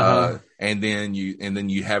 and then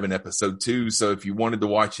you have an episode 2. So if you wanted to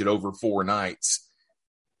watch it over 4 nights,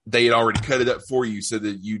 they had already cut it up for you so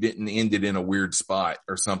that you didn't end it in a weird spot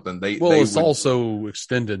or something. It's also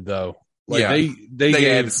extended though. Like they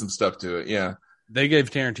added some stuff to it. Yeah. They gave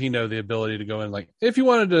Tarantino the ability to go in, like, if you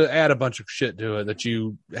wanted to add a bunch of shit to it that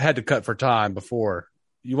you had to cut for time before,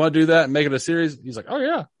 you want to do that and make it a series? He's like, oh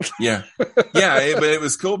yeah. Yeah. But it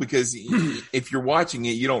was cool because if you're watching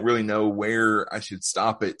it, you don't really know where I should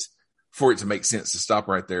stop it for it to make sense to stop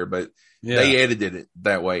right there. But they edited it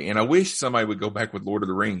that way. And I wish somebody would go back with Lord of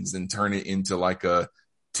the Rings and turn it into like a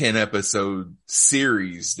 10 episode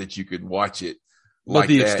series that you could watch it like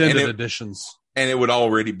the that. Extended editions. And it would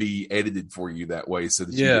already be edited for you that way so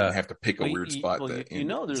that you didn't have to pick a weird spot.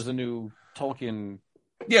 There's a new Tolkien.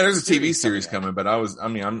 Yeah, there's a TV series coming, but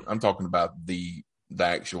I'm talking about the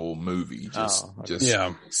actual movie.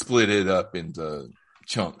 Split it up into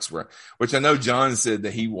chunks, right? Which I know John said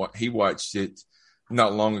that he watched it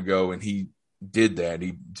not long ago, and he did that.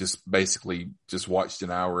 He just basically just watched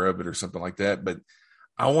an hour of it or something like that. But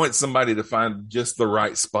I want somebody to find just the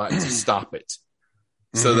right spot to stop it,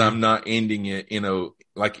 so that I'm not ending it,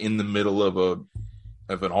 like in the middle of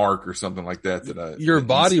an arc or something like that. Your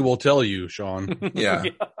body will tell you, Sean. Yeah.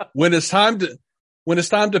 When it's time to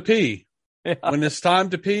pee. Yeah. When it's time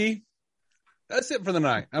to pee, that's it for the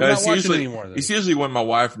night. I'm not watching any more of this. It's usually when my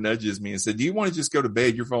wife nudges me and said, do you want to just go to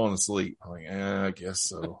bed? You're falling asleep. I'm like, I guess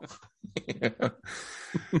so.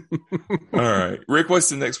 All right. Rick, what's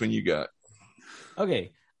the next one you got?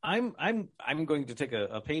 Okay. I'm going to take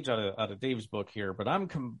a page out of Dave's book here, but I'm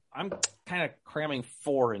kind of cramming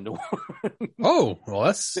 4 into one. Oh, well,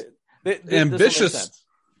 that's ambitious.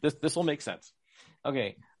 This will make sense.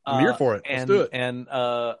 Okay. I'm here for it. Let's do it. And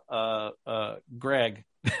Greg,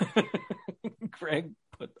 Greg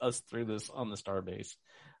put us through this on the Starbase.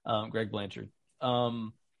 Greg Blanchard.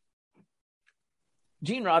 Gene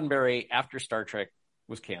Roddenberry, after Star Trek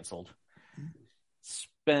was canceled,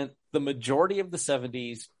 spent the majority of the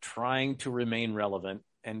 70s trying to remain relevant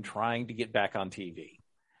and trying to get back on TV.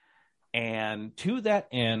 And to that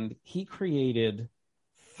end, he created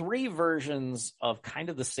 3 versions of kind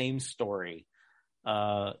of the same story.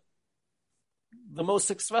 The most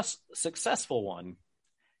successful one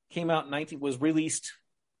was released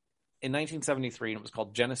in 1973, and it was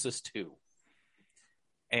called Genesis 2.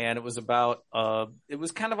 And it was about it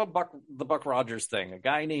was kind of the Buck Rogers thing. A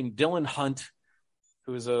guy named Dylan Hunt,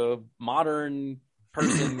 who's a modern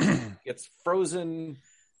person, gets frozen.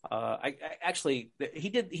 He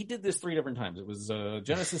did this 3 different times. It was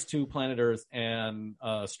Genesis 2, Planet Earth, and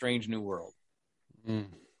Strange New World.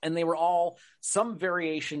 And they were all some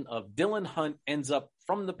variation of Dylan Hunt ends up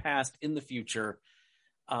from the past in the future.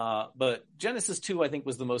 But Genesis 2, I think,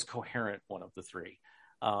 was the most coherent one of the 3.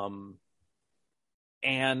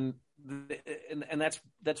 And that's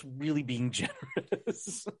really being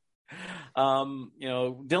generous.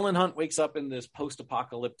 Dylan Hunt wakes up in this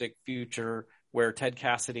post-apocalyptic future where Ted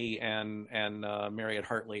Cassidy and Mariette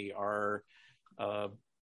Hartley are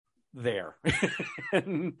there,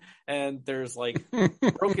 and there's like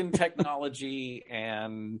broken technology,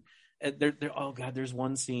 and there's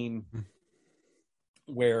one scene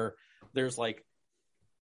where there's like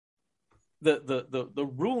the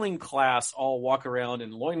ruling class all walk around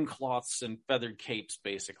in loincloths and feathered capes,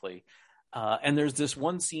 basically. And there's this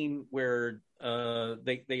one scene where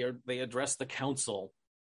they address the council,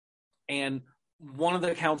 and one of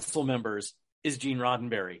the council members is Gene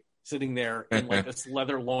Roddenberry sitting there in like this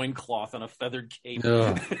leather loincloth and a feathered cape.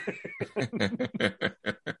 And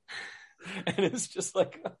it's just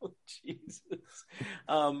like, oh Jesus.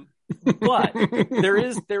 But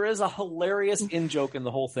there is a hilarious in-joke in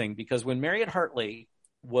the whole thing, because when Mariette Hartley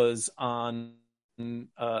was on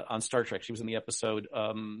Star Trek, she was in the episode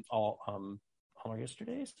All Our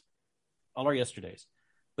Yesterdays.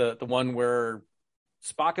 The one where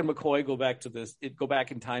Spock and McCoy go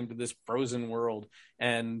back in time to this frozen world,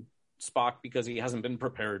 and Spock, because he hasn't been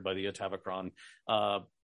prepared by the Atavachron,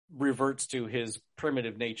 reverts to his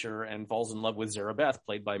primitive nature and falls in love with Zara Beth,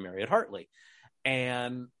 played by Mariette Hartley.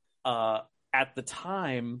 And at the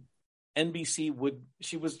time, NBC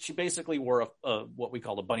she basically wore a what we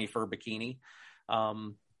call a bunny fur bikini.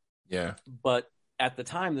 But at the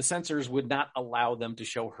time, the censors would not allow them to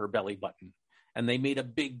show her belly button, and they made a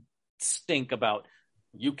big stink about,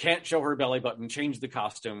 you can't show her belly button, change the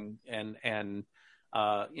costume, and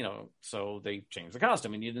so they changed the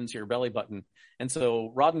costume, and you didn't see her belly button. And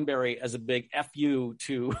so Roddenberry, as a big FU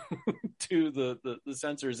to the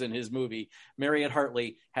censors in his movie, Mariette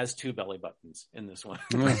Hartley has 2 belly buttons in this one.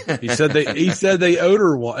 He said they owed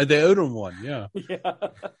her one. They owed him one. Yeah.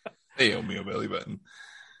 They owe me a belly button.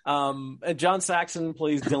 And John Saxon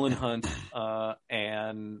plays Dylan Hunt.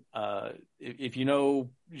 And if you know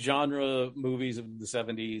genre movies of the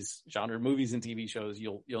 70s, genre movies and TV shows,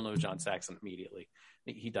 you'll know John Saxon immediately.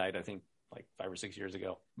 He died, I think, like 5 or 6 years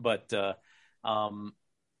ago. But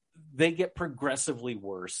they get progressively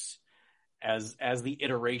worse as the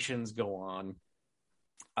iterations go on.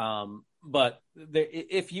 But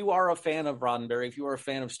if you are a fan of Roddenberry, if you are a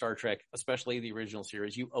fan of Star Trek, especially the original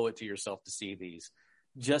series, you owe it to yourself to see these.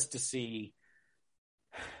 Just to see.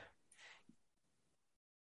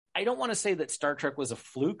 I don't want to say that Star Trek was a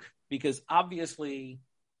fluke, because obviously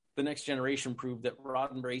The Next Generation proved that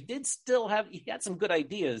Roddenberry he had some good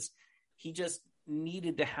ideas. He just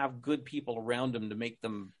needed to have good people around him to make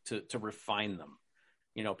them, to refine them.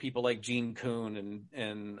 People like Gene Kuhn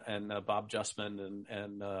and Bob Justman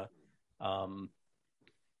and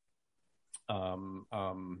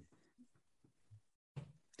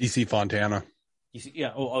DC Fontana.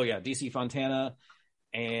 DC Fontana,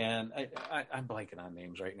 and I'm blanking on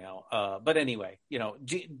names right now. But anyway,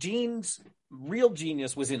 Gene's real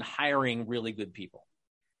genius was in hiring really good people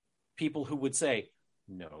who would say,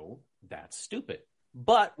 no, that's stupid,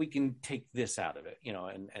 but we can take this out of it,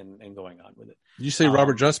 and going on with it. Did you say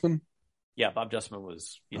Robert Justman? Yeah, Bob Justman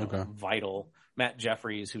was, vital. Matt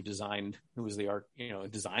Jeffries, who designed the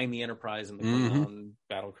Enterprise and the Klingon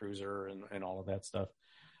battle cruiser and all of that stuff.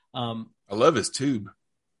 I love his tube.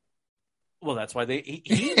 Well, that's why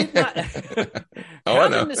he did not.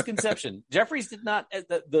 Common misconception. Jeffries did not.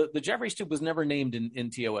 The Jeffries tube was never named in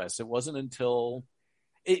TOS. It wasn't until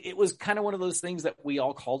it was kind of one of those things that we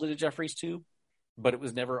all called it a Jeffries tube, but it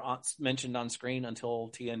was never mentioned on screen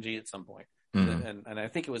until TNG at some point. and I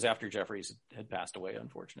think it was after Jeffries had passed away,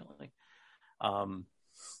 unfortunately.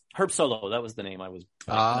 Herb Solow, that was the name I was.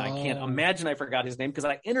 And I can't imagine I forgot his name because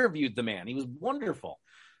I interviewed the man. He was wonderful.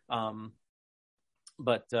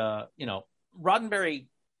 But Roddenberry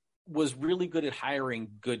was really good at hiring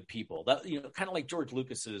good people. That, kind of like George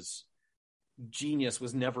Lucas's genius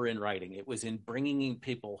was never in writing. It was in bringing in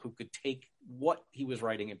people who could take what he was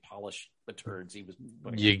writing and polish the turds he was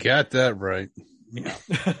putting You got that right. Yeah.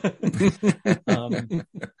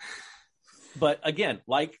 But again,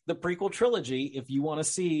 like the prequel trilogy, if you want to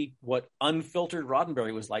see what unfiltered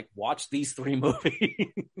Roddenberry was like, watch these 3 movies.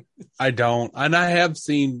 I don't. And I have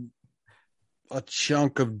seen a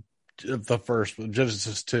chunk of the first one,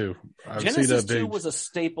 Genesis 2. Genesis 2 was a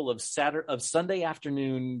staple of Sunday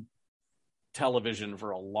afternoon television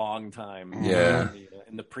for a long time.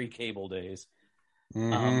 In the pre-cable days.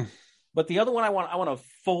 Mm-hmm. But the other one I want to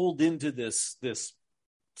fold into this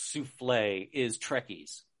souffle is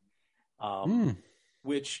Trekkies,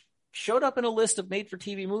 which showed up in a list of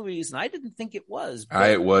made-for-TV movies, and I didn't think it was.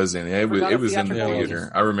 It wasn't. It was in the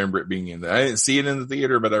theater. I remember it being in there. I didn't see it in the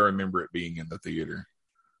theater, but I remember it being in the theater.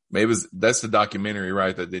 Maybe that's the documentary,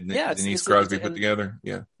 right? That Denise Crosby put together.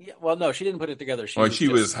 Yeah. Well, no, she didn't put it together. She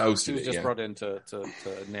was hosting it. She was just brought in to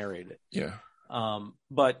narrate it. Yeah.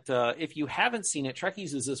 But if you haven't seen it,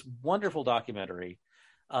 Trekkies is this wonderful documentary.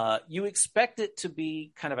 You expect it to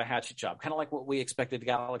be kind of a hatchet job, kind of like what we expected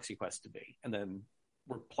Galaxy Quest to be, and then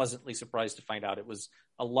we're pleasantly surprised to find out it was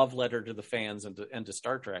a love letter to the fans and to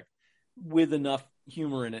Star Trek, with enough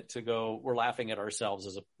humor in it to go, we're laughing at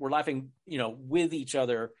ourselves we're laughing, with each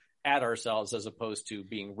other at ourselves as opposed to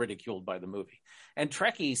being ridiculed by the movie. And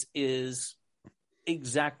Trekkies is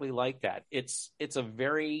exactly like that. It's a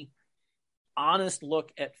very honest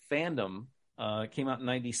look at fandom. It came out in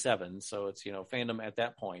 97. So it's, fandom at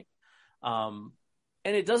that point. And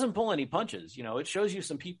it doesn't pull any punches. It shows you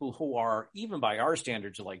some people who are, even by our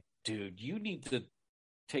standards, are like, dude, you need to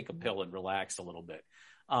take a pill and relax a little bit.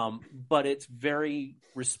 But it's very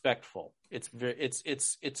respectful. It's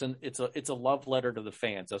a love letter to the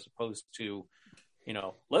fans as opposed to,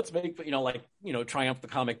 let's make, Triumph the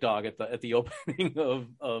Comic Dog at the opening of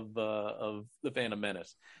the Phantom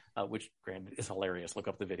Menace, which granted is hilarious. Look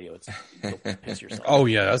up the video. You'll piss yourself. Oh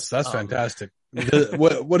yeah, that's fantastic.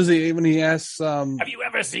 What is he when he asks? Have you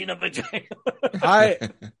ever seen a vagina?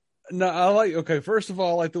 First of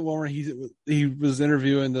all, I like the one where he was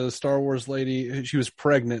interviewing the Star Wars lady. She was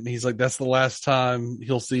pregnant, and he's like, that's the last time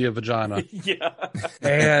he'll see a vagina. Yeah.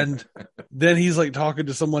 And then he's like talking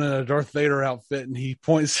to someone in a Darth Vader outfit, and he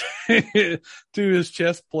points to his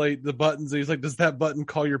chest plate, the buttons. And he's like, does that button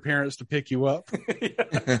call your parents to pick you up? It's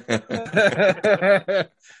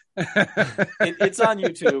on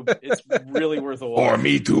YouTube. It's really worth a watch. For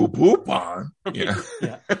me to poop on. Yeah.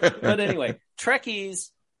 Yeah. But anyway,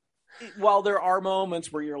 Trekkies, while there are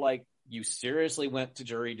moments where you're like, you seriously went to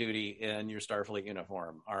jury duty in your Starfleet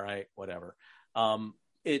uniform. All right, whatever.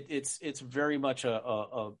 It's very much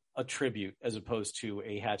a tribute as opposed to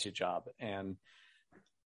a hatchet job. And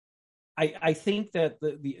I think that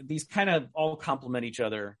these kind of all complement each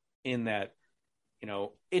other in that,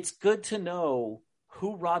 it's good to know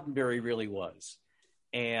who Roddenberry really was,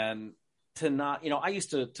 and to not, I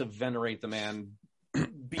used to venerate the man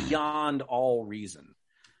beyond all reason.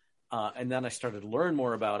 And then I started to learn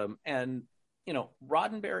more about him. And, Gene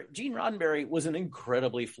Roddenberry was an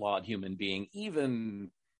incredibly flawed human being, even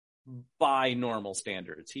by normal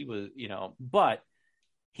standards. He was, but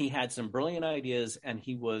he had some brilliant ideas, and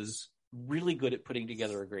he was really good at putting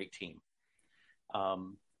together a great team.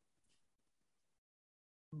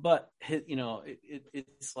 But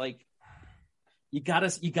it's like, you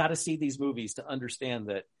gotta see these movies to understand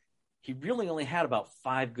that he really only had about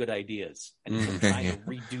 5 good ideas, and he's trying to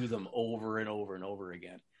redo them over and over and over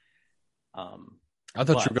again. I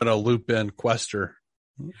thought you were going to loop in Quester.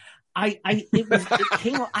 It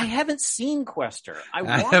came. I haven't seen Quester.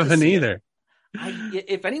 I haven't either.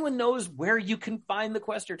 If anyone knows where you can find the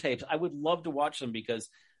Quester tapes, I would love to watch them, because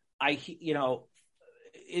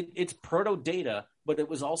it's proto Data, but it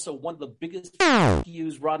was also one of the biggest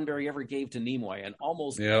views Roddenberry ever gave to Nimoy, and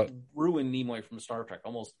almost ruined Nimoy from Star Trek.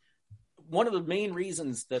 Almost one of the main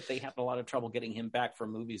reasons that they had a lot of trouble getting him back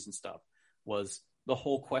from movies and stuff was the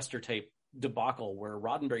whole Quester tape debacle, where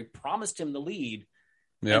Roddenberry promised him the lead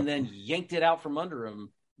and then yanked it out from under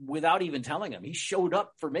him without even telling him. He showed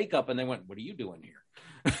up for makeup, and they went, "What are you doing here?"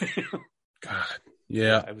 God,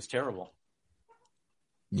 yeah, it was terrible.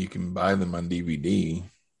 You can buy them on DVD.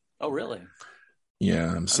 Oh, really?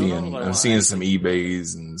 Yeah, I'm seeing some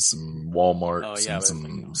eBays and some Walmarts and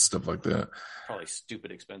some stuff like that. Probably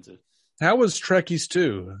stupid expensive. How was Trekkies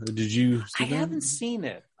 2? Did you see that? I haven't seen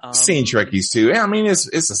it. Seen Trekkies 2. Yeah, I mean, it's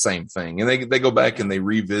the same thing. And they go back and they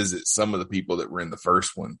revisit some of the people that were in the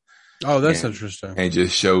first one. Oh, that's interesting. And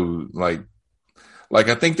just show like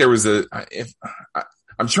I think there was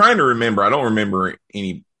I'm trying to remember. I don't remember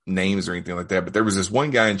any names or anything like that, but there was this one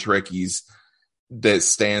guy in Trekkies that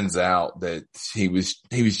stands out that he was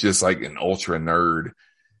just like an ultra nerd.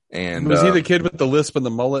 And was he the kid with the lisp and the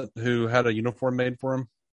mullet who had a uniform made for him?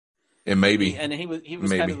 And maybe, he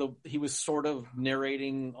was kind of he was sort of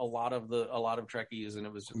narrating a lot of Trekkies, and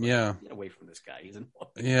it was just like, get away from this guy. He's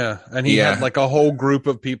and he had like a whole group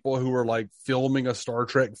of people who were like filming a Star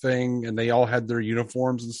Trek thing, and they all had their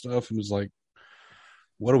uniforms and stuff, and it was like,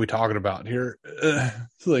 what are we talking about here?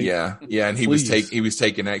 Like, and he was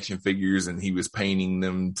taking action figures and he was painting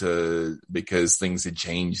them because things had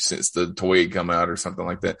changed since the toy had come out or something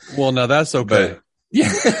like that. Well, no, that's okay.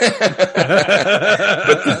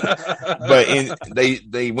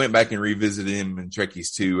 They went back and revisited him in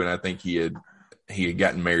Trekkies 2, and I think he had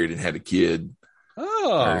gotten married and had a kid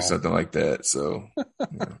or something like that. So,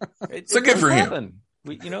 so good for him.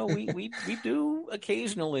 We do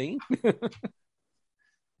occasionally.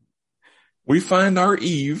 We find our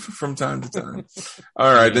Eve from time to time.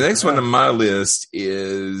 All right. The next one on my list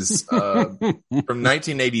is from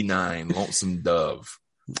 1989, Lonesome Dove.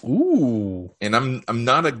 Ooh. And I'm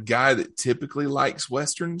not a guy that typically likes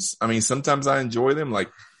Westerns. I mean, sometimes I enjoy them, like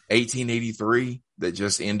 1883 that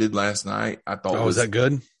just ended last night. I thought, was that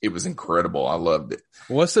good? It was incredible. I loved it.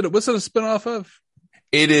 What's it a spinoff of?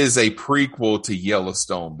 It is a prequel to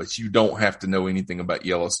Yellowstone, but you don't have to know anything about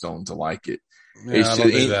Yellowstone to like it. Yeah, I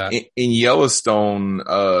don't do that. In Yellowstone,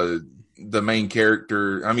 the main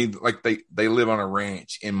character, I mean, like they live on a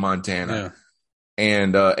ranch in Montana. Yeah.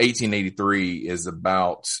 And 1883 is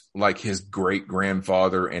about like his great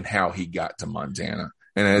grandfather and how he got to Montana.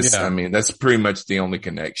 And I mean, that's pretty much the only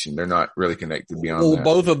connection. They're not really connected beyond that.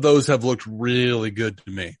 Both of those have looked really good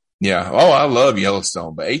to me. Yeah. Oh, I love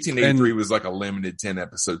Yellowstone, but 1883 was like a limited 10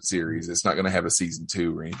 episode series. It's not going to have a season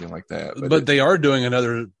 2 or anything like that. But they are doing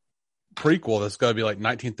another prequel that's going to be like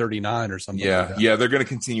 1939 or something. Yeah. Like that. Yeah. They're going to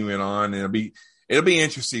continue it on, and it'll be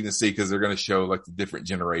interesting to see because they're going to show like the different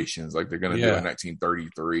generations. Like they're going to do a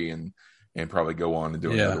 1933 and probably go on and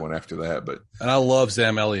do another one after that. And I love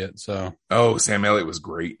Sam Elliott. So Sam Elliott was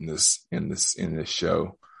great in this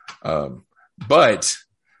show. But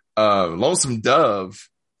Lonesome Dove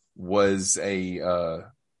was a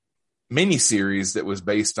miniseries that was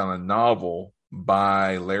based on a novel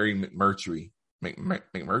by Larry McMurtry.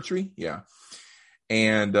 McMurtry, yeah.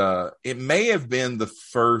 And it may have been the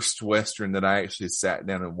first Western that I actually sat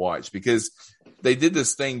down and watched, because they did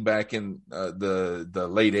this thing back in the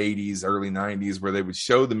late 80s, early 90s, where they would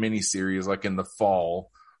show the miniseries like in the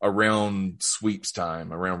fall around sweeps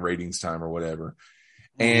time, around ratings time or whatever.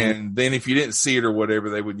 Mm-hmm. And then if you didn't see it or whatever,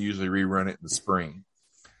 they would usually rerun it in the spring.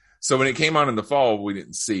 So when it came on in the fall, we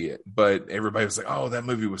didn't see it, but everybody was like, oh, that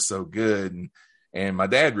movie was so good. And my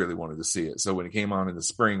dad really wanted to see it. So when it came on in the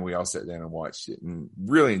spring, we all sat down and watched it and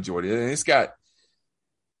really enjoyed it. And it's got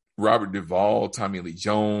Robert Duvall, Tommy Lee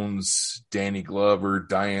Jones, Danny Glover,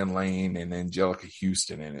 Diane Lane, and Angelica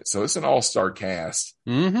Houston in it. So it's an all-star cast.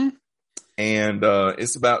 Mm-hmm. And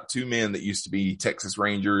it's about two men that used to be Texas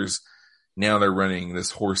Rangers. Now they're running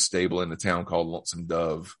this horse stable in a town called Lonesome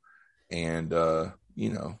Dove. And,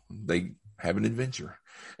 they have an adventure.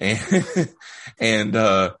 And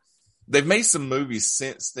they've made some movies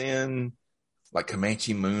since then, like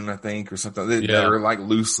Comanche Moon, I think, or something. That are like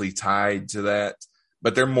loosely tied to that,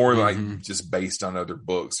 but they're more like just based on other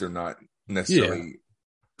books. They're not necessarily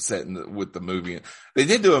set with the movie. They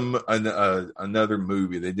did do another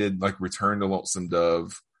movie. They did like Return to Lonesome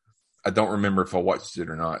Dove. I don't remember if I watched it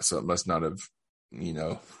or not, so it must not have,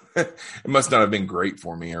 it must not have been great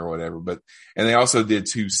for me or whatever. And they also did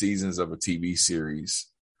 2 seasons of a TV series,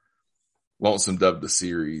 Lonesome Dove the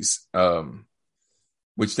series,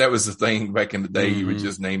 which that was the thing back in the day. You would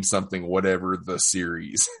just name something, whatever the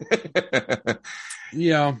series.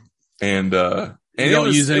 Yeah. And you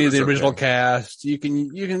don't use any of the original cast. You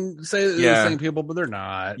can say they're the same people, but they're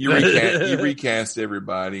not. You recast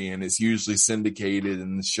everybody, and it's usually syndicated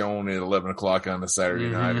and shown at 11 o'clock on a Saturday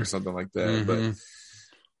night or something like that.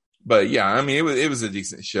 But yeah, I mean, it was a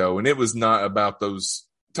decent show, and it was not about those.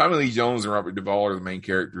 Tommy Lee Jones and Robert Duvall are the main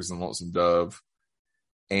characters in Lonesome Dove,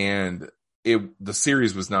 and the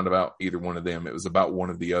series was not about either one of them. It was about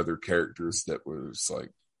one of the other characters that was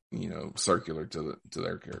like, circular to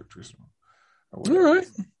their characters. All right.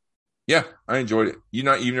 Yeah, I enjoyed it.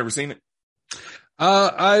 You've never seen it?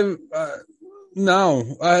 No,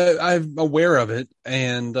 I'm aware of it,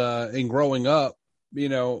 and in growing up,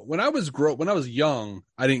 when I was young,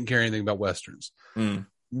 I didn't care anything about Westerns.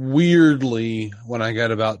 Weirdly, when I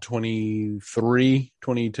got about 23,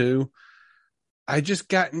 22, I just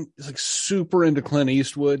gotten like super into Clint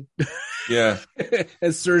Eastwood. Yeah.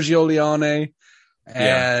 And Sergio Leone.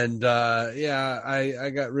 And I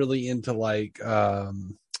got really into like I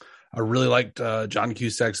really liked John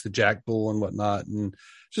Cusack's The Jack Bull and whatnot, and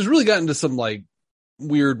just really got into some like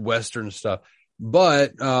weird Western stuff.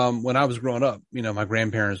 But when I was growing up, my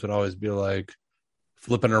grandparents would always be like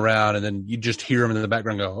flipping around, and then you just hear them in the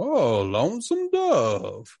background go, "Oh, Lonesome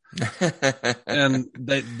Dove," and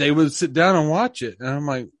they would sit down and watch it, and I'm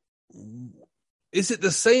like, is it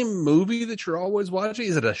the same movie that you're always watching?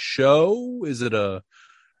 Is it a show? Is it a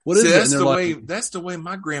what is it? That's the way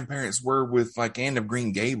my grandparents were with like Anne of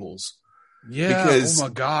Green Gables. Yeah. Because oh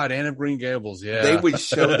my God, Anne of Green Gables. Yeah. They would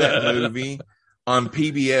show that movie on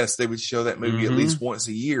PBS. They would show that movie at least once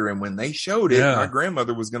a year. And when they showed it, my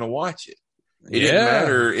grandmother was going to watch it. It didn't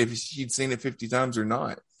matter if she'd seen it 50 times or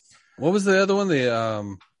not. What was the other one?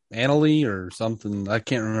 The Annalee or something. I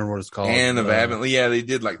can't remember what it's called. Anne of Avonlea. Yeah, they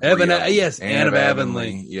did like Anne of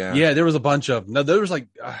Avonlea. Yeah, there was a bunch of them. No, there was like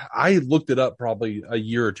I looked it up probably a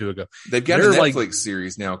year or two ago. They've got a Netflix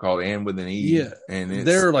series now called Anne with an E. Yeah, and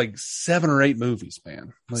there are like 7 or 8 movies,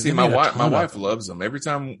 man. Like, see, my wife loves them. Every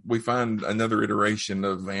time we find another iteration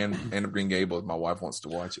of Anne of Green Gables, my wife wants to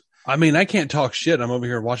watch it. I mean, I can't talk shit. I'm over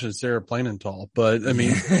here watching Sarah Plainenthal, but I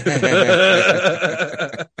mean,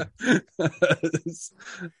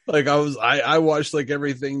 like I watched like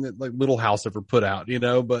everything that like Little House ever put out,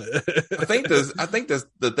 but I think that's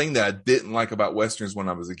the thing that I didn't like about Westerns when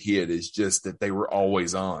I was a kid is just that they were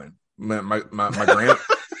always on. My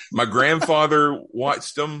grandfather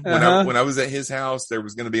watched them when I was at his house. There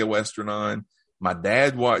was going to be a Western on. My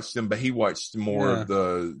dad watched them, but he watched more of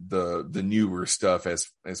the newer stuff as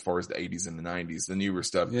far as the 80s and the 90s, the newer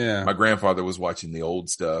stuff. Yeah. My grandfather was watching the old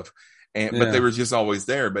stuff, but they were just always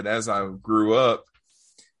there. But as I grew up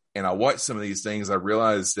and I watched some of these things, I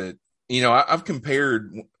realized that, I've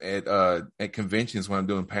compared at conventions when I'm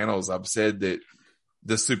doing panels, I've said that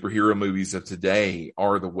the superhero movies of today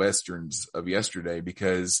are the Westerns of yesterday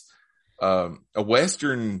because a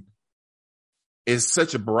Western is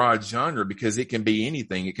such a broad genre because it can be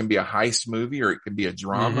anything. It can be a heist movie or it can be a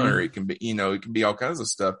drama or it can be, it can be all kinds of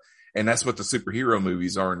stuff. And that's what the superhero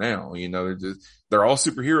movies are now. They're all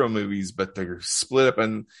superhero movies, but they're split up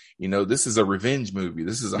and, this is a revenge movie.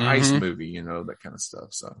 This is a heist movie, that kind of stuff.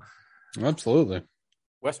 So absolutely.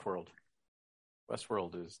 Westworld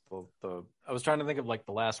is the I was trying to think of like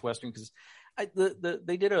the last Western because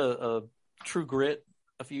they did a True Grit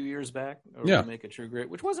a few years back. Remake a True Grit,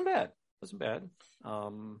 which wasn't bad.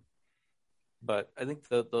 But I think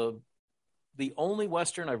the only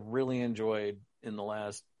Western I've really enjoyed in the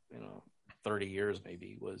last 30 years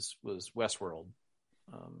maybe was Westworld.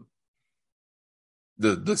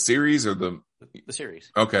 The series or the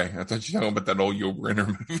series? Okay, I thought you were talking about that old Yul Brynner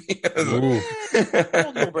movie. The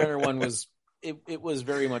old Yul Brynner one was it was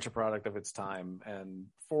very much a product of its time, and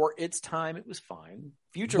for its time it was fine.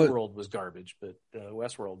 World was garbage, but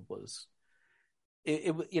Westworld was.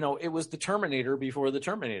 It was the Terminator before the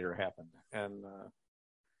Terminator happened, and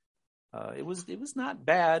it was not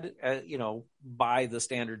bad, by the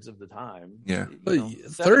standards of the time. Yeah,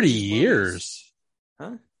 30 years,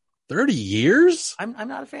 huh? 30 years. I'm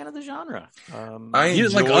not a fan of the genre. You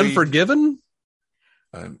didn't like Unforgiven?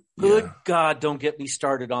 Good God, don't get me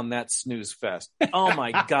started on that snooze fest. Oh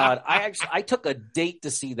my God, I took a date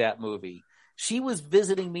to see that movie. She was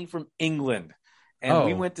visiting me from England. And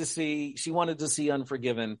we went to she wanted to see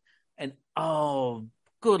Unforgiven. And oh,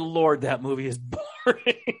 good Lord, that movie is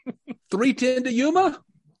boring. 3:10 to Yuma?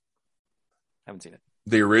 Haven't seen it.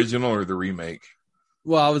 The original or the remake?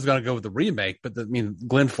 Well, I was going to go with the remake, but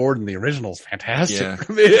Glenn Ford in the original is fantastic. Yeah.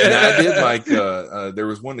 And I did like, there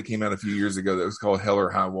was one that came out a few years ago that was called Hell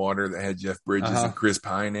or High Water that had Jeff Bridges and Chris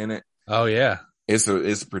Pine in it. Oh, yeah. It's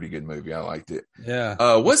a pretty good movie. I liked it.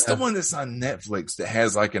 Yeah. What's the one that's on Netflix that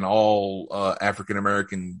has like an all African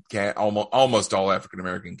American cast, almost all African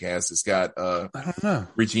American cast? It's got I don't know.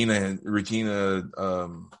 Regina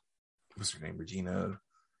what's her name? Regina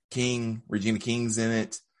King's in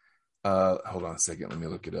it. Hold on a second, let me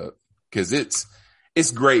look it up because it's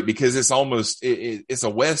great because it's almost it's a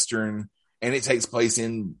Western and it takes place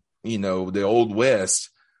in the Old West.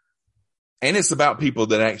 And it's about people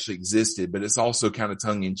that actually existed, but it's also kind of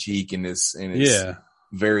tongue in cheek and it's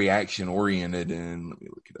very action oriented. And let me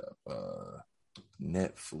look it up.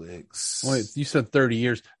 Netflix. Wait, you said 30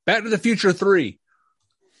 years. Back to the Future 3.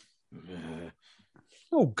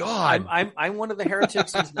 Oh God, I'm one of the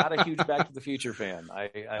heretics who's not a huge Back to the Future fan. I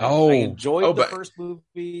enjoyed the first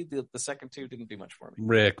movie. The second two didn't do much for me.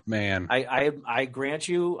 Rick, man, I grant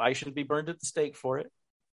you, I should be burned at the stake for it.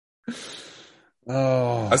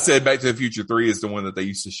 Oh, I said Back to the Future 3 is the one that they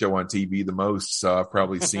used to show on TV the most, so I've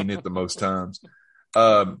probably seen it the most times.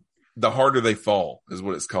 The Harder They Fall is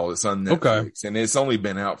what it's called. It's on Netflix, and it's only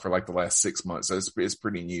been out for like the last 6 months, so it's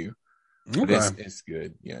pretty new. But it's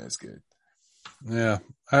good. Yeah, it's good. Yeah,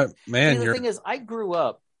 the thing is, I grew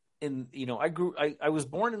up in, I was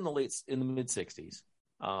born in the mid '60s,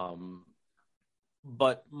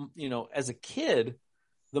 but as a kid,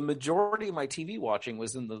 the majority of my TV watching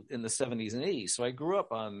was in the '70s and '80s. So I grew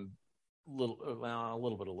up on a little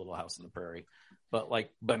bit of Little House on the Prairie, but like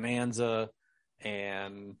Bonanza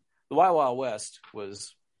and the Wild Wild West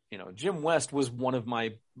was, Jim West was one of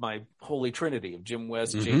my holy trinity of Jim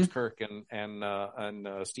West, James Kirk,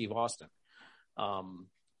 and Steve Austin.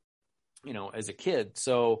 As a kid.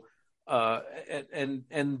 So, and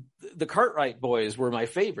the Cartwright boys were my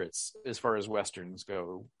favorites as far as Westerns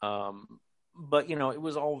go. But it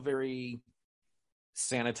was all very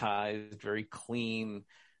sanitized, very clean,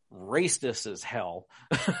 racist as hell.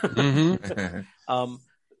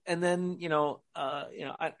 And then,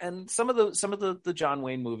 and some of the John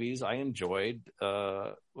Wayne movies I enjoyed.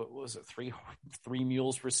 What was it? Three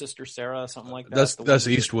Mules for Sister Sarah, something like that. That's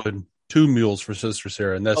Eastwood. 2 Mules for Sister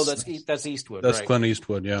Sarah, and that's Eastwood. That's right. Clint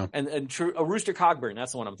Eastwood, yeah. And true, Rooster Cogburn.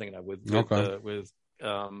 That's the one I'm thinking of with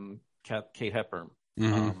Kate Hepburn.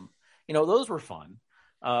 Those were fun.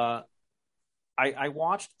 I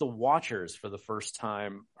watched The Watchers for the first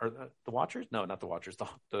time, or the Watchers? No, not The Watchers.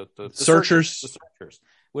 The Searchers. The Searchers,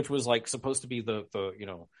 which was like supposed to be the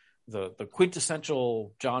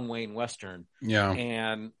quintessential John Wayne Western. Yeah.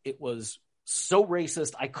 And it was so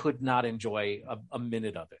racist, I could not enjoy a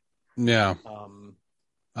minute of it. Yeah.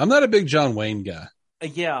 I'm not a big John Wayne guy.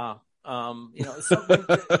 Yeah. There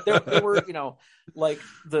were, like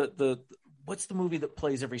the what's the movie that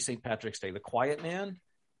plays every St. Patrick's Day? The Quiet Man,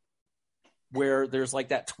 where there's like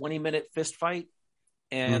that 20-minute fist fight.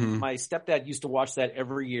 And my stepdad used to watch that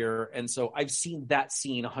every year. And so I've seen that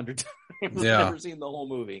scene 100 times. Yeah. I've never seen the whole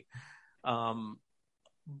movie.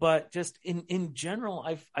 But just in general,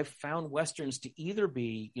 I've found Westerns to either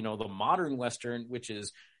be, the modern Western, which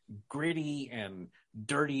is gritty and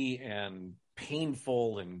dirty and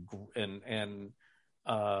painful and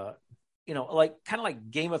like kind of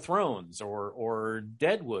like Game of Thrones or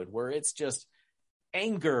Deadwood, where it's just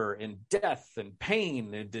anger and death and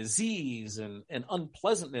pain and disease and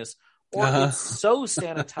unpleasantness, or it's so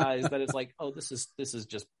sanitized that it's like, oh, this is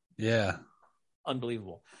just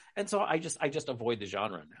unbelievable. And so I just avoid the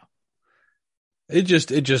genre now. It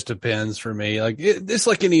just depends for me. Like it's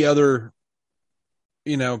like any other,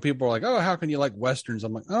 people are like, oh, how can you like Westerns?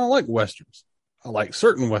 I'm like, I don't like Westerns. I like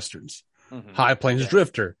certain Westerns. High Plains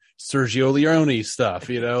Drifter, Sergio Leone stuff,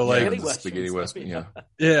 Spaghetti Western. Yeah.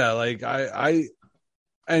 Yeah. Like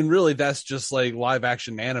and really that's just like live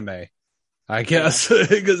action anime, I guess,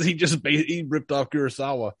 because he ripped off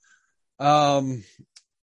Kurosawa. I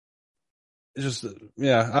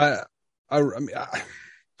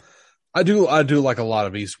do like a lot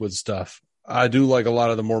of Eastwood stuff. I do like a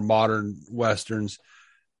lot of the more modern Westerns,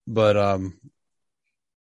 but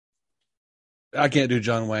I can't do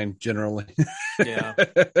John Wayne generally. Yeah.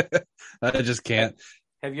 I just can't.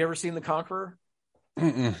 Have you ever seen The Conqueror?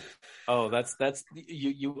 Mm-mm. Oh, that's it's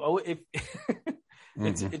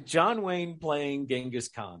John Wayne playing Genghis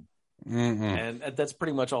Khan. And that's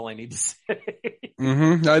pretty much all I need to say.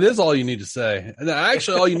 That is all you need to say. And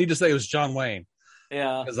actually, all you need to say was John Wayne.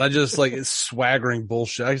 Yeah, because I just like it's swaggering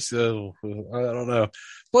bullshit. I don't know.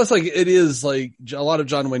 Plus, like it is like a lot of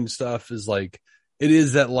John Wayne stuff is like it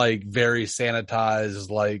is that like very sanitized,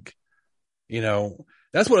 like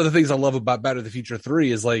that's one of the things I love about Back to the Future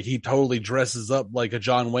 3 is like he totally dresses up like a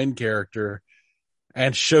John Wayne character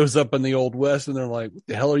and shows up in the Old West, and they're like, "What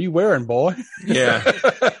the hell are you wearing, boy?" Yeah.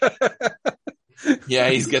 Yeah,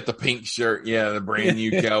 he's got the pink shirt. Yeah, the brand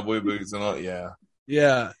new cowboy boots and all. Yeah.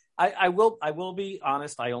 Yeah. I will be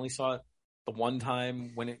honest. I only saw it the one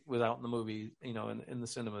time when it was out in the movie, in the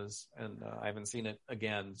cinemas, and I haven't seen it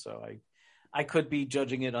again. So I could be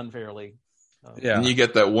judging it unfairly. Yeah. And you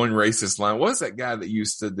get that one racist line. What's that guy that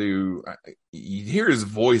used to do? You hear his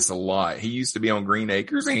voice a lot. He used to be on Green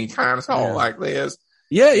Acres, and he kind of talked like this.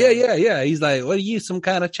 Yeah. He's like, "What are you, some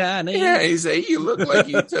kind of Chinese?" Yeah, he said, "You look like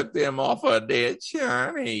you took them off a dead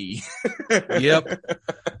Chinese." Yep.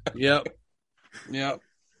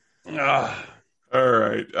 All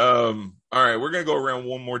right. We're going to go around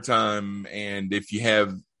one more time. And if you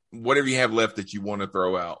have whatever you have left that you want to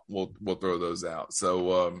throw out, we'll throw those out.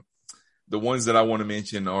 So the ones that I want to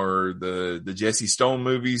mention are the Jesse Stone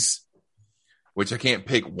movies, which I can't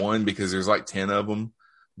pick one because there's like 10 of them.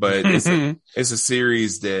 But it's a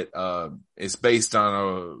series that is based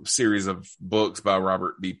on a series of books by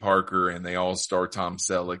Robert B. Parker, and they all star Tom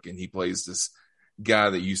Selleck, and he plays this guy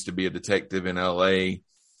that used to be a detective in L.A.,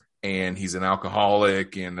 and he's an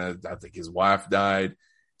alcoholic, and I think his wife died.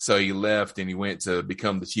 So he left and he went to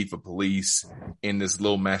become the chief of police in this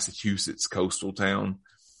little Massachusetts coastal town.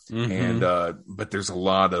 And but there's a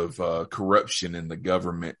lot of corruption in the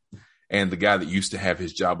government. And the guy that used to have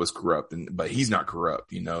his job was corrupt, but he's not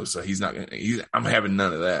corrupt, so he's not. I'm having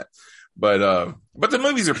none of that. But the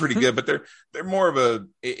movies are pretty good. But they're more of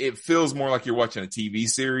it feels more like you're watching a TV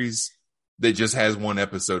series that just has one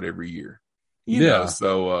episode every year. You know,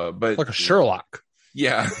 so but like a Sherlock.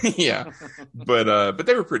 Yeah, yeah. But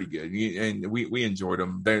they were pretty good, and we enjoyed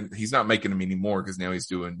them. He's not making them anymore because now he's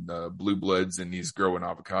doing Blue Bloods and he's growing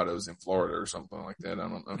avocados in Florida or something like that. I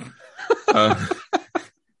don't know.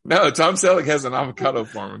 No, Tom Selleck has an avocado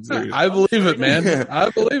farm. I believe it, man. I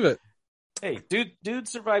believe it. Hey, dude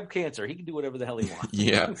survived cancer. He can do whatever the hell he wants.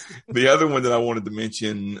 Yeah. The other one that I wanted to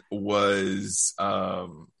mention was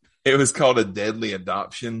it was called A Deadly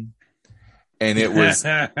Adoption, and it was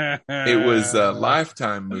a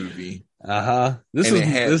Lifetime movie. This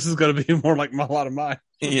is going to be more like a lot of mine.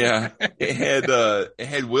 Yeah, it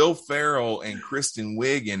had Will Ferrell and Kristen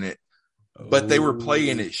Wiig in it, but they were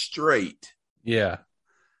playing it straight. Yeah.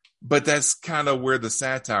 But that's kind of where the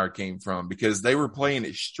satire came from, because they were playing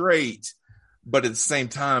it straight, but at the same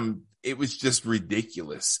time, it was just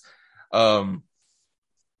ridiculous. It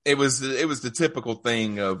was the typical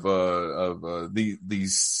thing of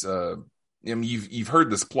these. I mean, you've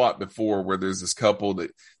heard this plot before, where there's this couple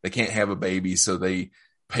that they can't have a baby, so they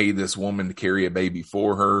pay this woman to carry a baby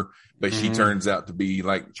for her, but she turns out to be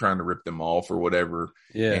like trying to rip them off or whatever.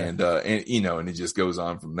 Yeah, and it just goes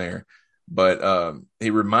on from there. But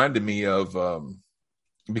it reminded me of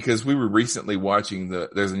because we were recently watching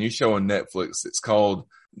there's a new show on Netflix. It's called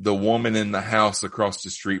The Woman in the House Across the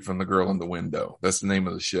Street from the Girl in the Window. That's the name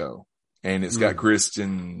of the show. And it's got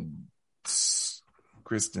Kristen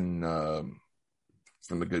from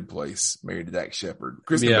The Good Place, married to Dak Shepard.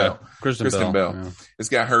 Kristen Bell. Yeah. It's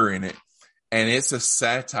got her in it. And it's a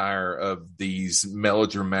satire of these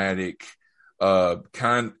melodramatic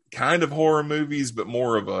kind of horror movies, but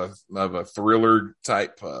more of a thriller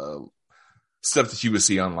type stuff that you would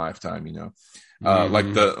see on Lifetime,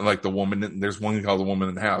 like the woman. There's one called The Woman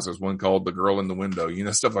in the House. There's one called The Girl in the Window.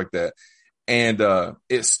 Stuff like that. And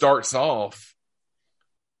it starts off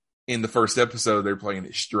in the first episode. They're playing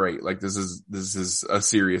it straight, like this is a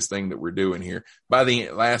serious thing that we're doing here. By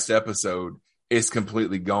the last episode, it's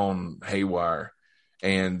completely gone haywire.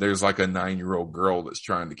 And there's like a 9-year-old girl that's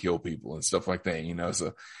trying to kill people and stuff like that,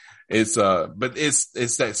 so it's, but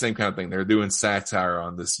it's that same kind of thing. They're doing satire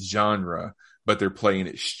on this genre, but they're playing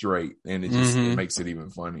it straight, and it just it makes it even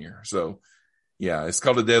funnier. So yeah, it's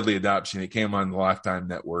called A Deadly Adoption. It came on the Lifetime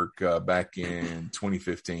Network, back in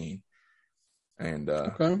 2015, and,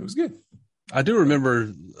 it was good. I do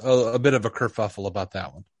remember a bit of a kerfuffle about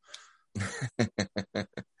that one.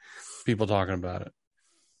 People talking about it.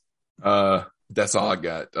 That's all I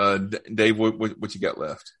got. Dave, what you got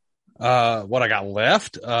left? What I got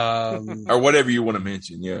left? Or whatever you want to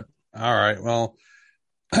mention. Yeah. All right. Well,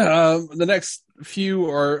 the next few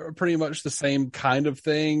are pretty much the same kind of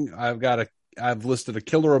thing. I've listed A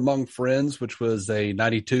Killer Among Friends, which was a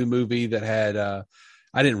 92 movie that had,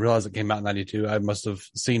 I didn't realize it came out in 92. I must have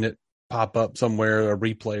seen it pop up somewhere, a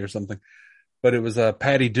replay or something, but it was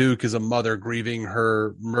Patty Duke is a mother grieving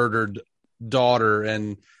her murdered daughter,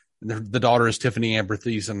 and the daughter is Tiffany Amber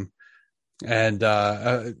Thiessen, and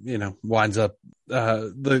winds up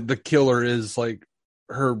the killer is like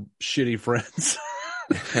her shitty friends.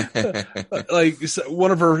 Like,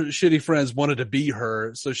 one of her shitty friends wanted to be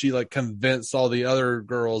her, so she like convinced all the other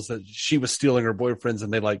girls that she was stealing her boyfriends,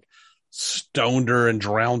 and they like stoned her and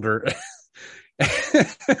drowned her.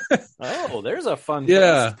 Oh, there's a fun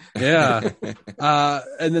yeah.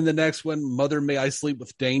 And then the next one, Mother May I Sleep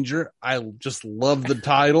with Danger. I just love the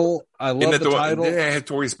title. I love the title. Did it have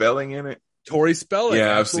Tori Spelling in it? Tori Spelling.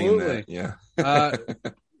 Yeah, absolutely. I've seen that. Yeah.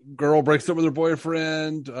 Girl breaks up with her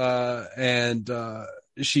boyfriend, and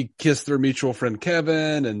she kissed their mutual friend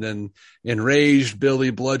Kevin, and then enraged, Billy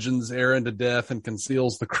bludgeons Aaron to death and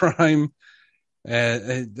conceals the crime.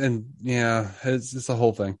 And yeah, it's a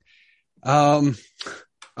whole thing.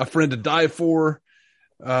 A Friend to Die For,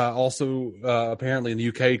 also apparently in the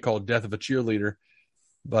UK called Death of a Cheerleader.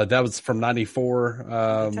 but that was from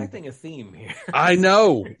 94. Detecting a theme here. I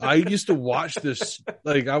know. I used to watch this.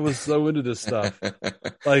 Like, I was so into this stuff.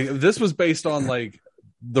 Like, this was based on like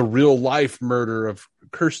the real life murder of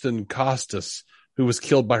Kirsten Costas, who was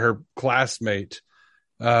killed by her classmate,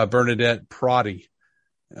 Bernadette Prodi.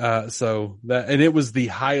 And it was the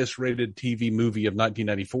highest rated TV movie of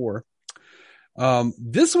 1994.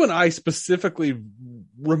 This one I specifically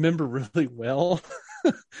remember really well.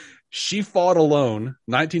 She Fought Alone,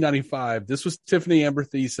 1995. This was Tiffany Amber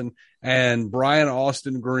Thiessen and Brian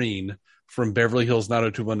Austin Green from Beverly Hills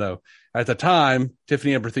 90210. At the time,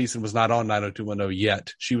 Tiffany Amber Thiessen was not on 90210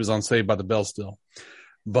 yet. She was on Saved by the Bell still.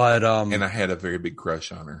 But and I had a very big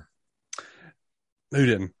crush on her. Who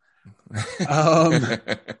didn't?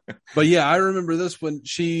 But yeah, I remember this when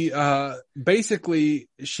she basically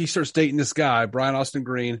she starts dating this guy, Brian Austin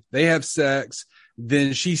Green. They have sex.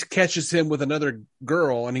 Then she catches him with another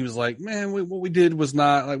girl, and he was like, "Man, what we did was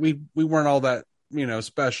not like we weren't all that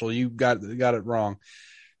special. You got it wrong."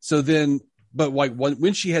 So then, but like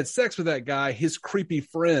when she had sex with that guy, his creepy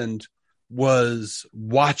friend was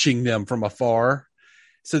watching them from afar.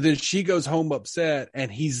 So then she goes home upset,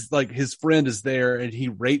 and he's like, his friend is there, and he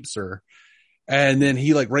rapes her, and then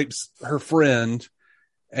he like rapes her friend,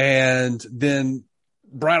 and then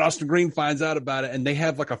Brian Austin Green finds out about it, and they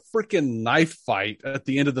have like a freaking knife fight at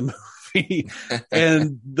the end of the movie.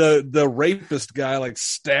 And the rapist guy like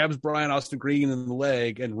stabs Brian Austin Green in the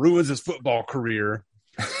leg and ruins his football career.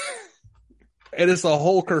 And it's a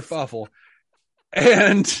whole kerfuffle.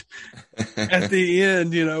 And at the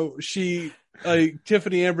end, she like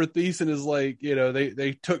Tiffany Amber Thiessen is like,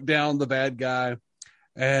 they took down the bad guy,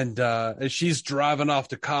 and she's driving off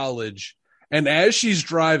to college. And as she's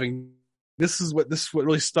driving, this is what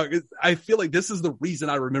really stuck. I feel like this is the reason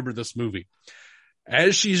I remember this movie.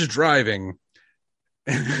 As she's driving,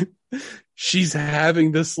 she's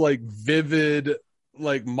having this like vivid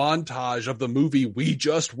like montage of the movie we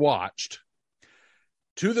just watched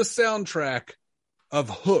to the soundtrack of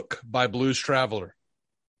Hook by Blues Traveler.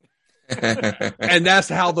 And that's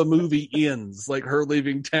how the movie ends, like her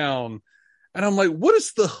leaving town. And I'm like, what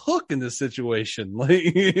is the hook in this situation?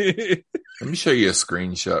 Like, let me show you a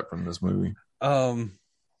screenshot from this movie.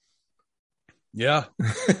 Yeah.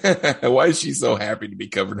 Why is she so happy to be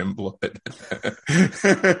covered in blood?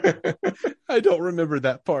 I don't remember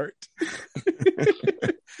that part.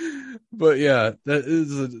 But yeah, that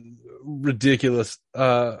is ridiculous.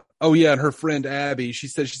 Oh yeah, and her friend Abby, she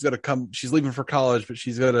said she's leaving for college, but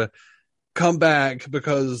she's gonna come back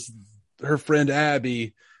because her friend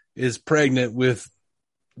Abby is pregnant with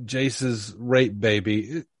Jace's rape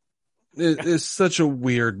baby. It's such a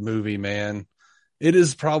weird movie, man. It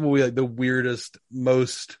is probably like the weirdest,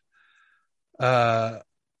 most, I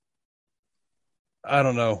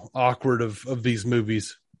don't know, awkward of these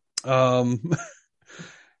movies. And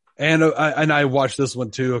I watched this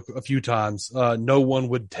one too a few times. No One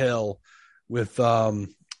Would Tell with freaking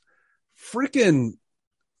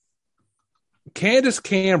Candace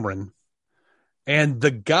Cameron. And the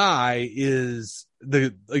guy is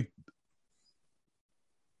the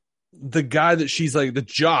guy that she's like, the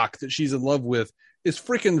jock that she's in love with is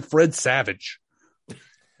freaking Fred Savage.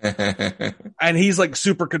 And he's like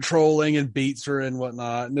super controlling and beats her and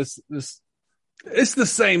whatnot. And it's the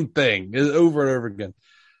same thing over and over again.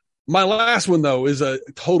 My last one though is a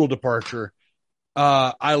total departure.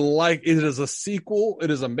 I like it as a sequel. It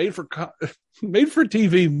is a made for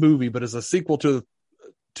TV movie, but it's a sequel to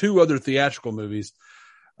two other theatrical movies,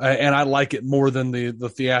 and I like it more than the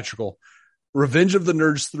theatrical. Revenge of the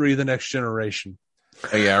Nerds 3: The Next Generation.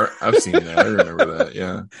 Oh, yeah, I've seen that. I remember that.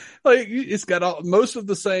 Yeah, like it's got most of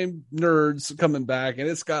the same nerds coming back, and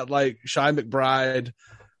it's got like Shy McBride.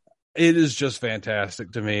 It is just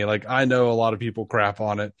fantastic to me. Like, I know a lot of people crap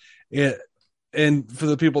on it. And for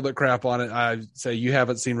the people that crap on it, I say you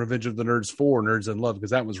haven't seen Revenge of the Nerds 4, Nerds in Love,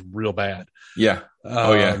 because that was real bad. Yeah.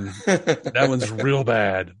 Oh, yeah. That one's real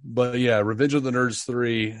bad. But yeah, Revenge of the Nerds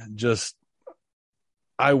 3,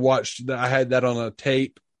 I had that on a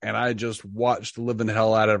tape, and I just watched the living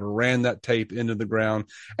hell out of it, ran that tape into the ground,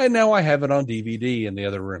 and now I have it on DVD in the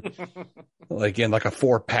other room. Like in like a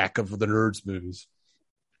 4-pack of the Nerds movies.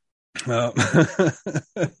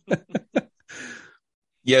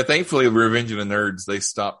 Yeah, thankfully, Revenge of the Nerds, they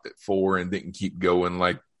stopped at 4 and didn't keep going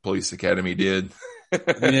like Police Academy did.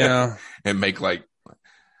 Yeah. And make like,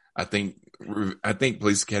 I think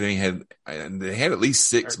Police Academy had at least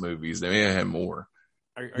 6 movies. They may have had more.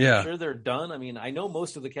 Are you sure they're done? I mean, I know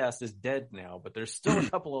most of the cast is dead now, but there's still a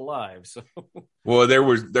couple alive. So, well, there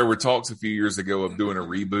were talks a few years ago of doing a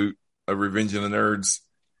reboot of Revenge of the Nerds,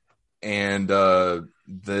 and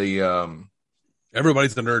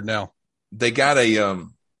Everybody's a nerd now. They got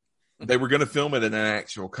they were going to film it in an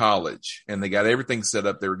actual college, and they got everything set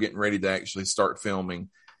up. They were getting ready to actually start filming.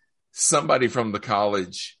 Somebody from the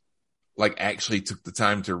college, like, actually took the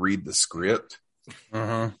time to read the script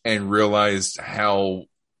and realized how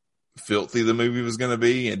filthy the movie was going to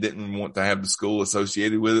be and didn't want to have the school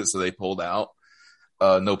associated with it. So they pulled out,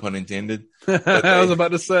 no pun intended. I was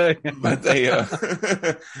about to say,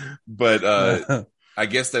 but I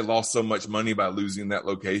guess they lost so much money by losing that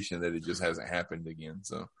location that it just hasn't happened again.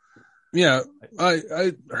 So. Yeah,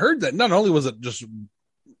 I heard that not only was it just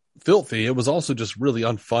filthy, it was also just really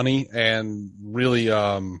unfunny and really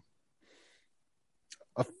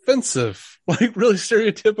offensive, like really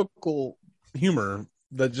stereotypical humor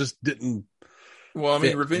that just didn't. Well, I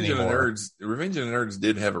mean, Revenge of the Nerds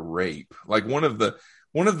did have a rape. Like one of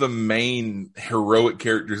the main heroic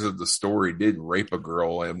characters of the story did rape a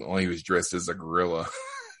girl, and while he was dressed as a gorilla.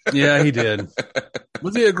 Yeah, he did.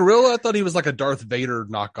 Was he a gorilla? I thought he was like a Darth Vader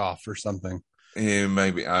knockoff or something. Yeah,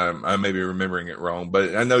 maybe I may be remembering it wrong,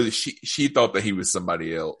 but I know that she thought that he was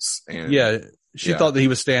somebody else. And she thought that he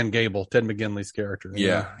was Stan Gable, Ted McGinley's character.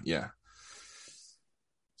 Yeah,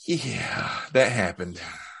 that happened.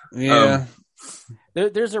 Yeah.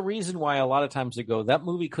 There's a reason why a lot of times they go, that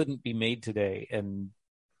movie couldn't be made today, and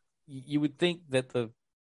you would think that the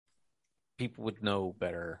people would know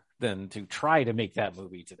better than to try to make that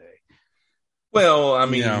movie today. Well, I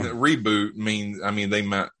mean, reboot means, I mean,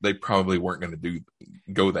 they probably weren't going to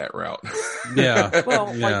go that route. Yeah.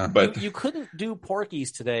 Well, but you couldn't do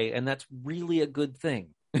Porky's today, and that's really a good thing.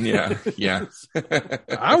 Yeah.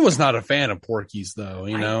 I was not a fan of Porky's though,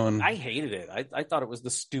 and I hated it. I thought it was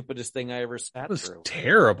the stupidest thing I ever sat through. It was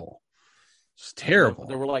terrible. It's terrible.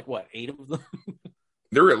 There were like, what, 8 of them?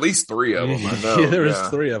 There were at least 3 of them. I know. Yeah, there was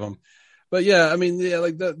 3 of them. But yeah, I mean,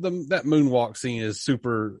 like that moonwalk scene is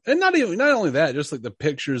super, and not only that, just like the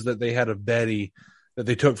pictures that they had of Betty that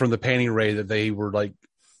they took from the panty raid that they were like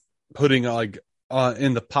putting like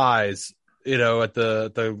in the pies, at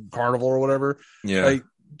the carnival or whatever. Yeah, like,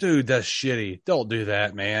 dude, that's shitty. Don't do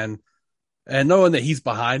that, man. And knowing that he's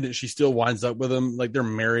behind it, she still winds up with him. Like they're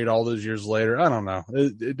married all those years later. I don't know.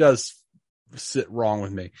 It does sit wrong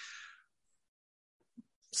with me.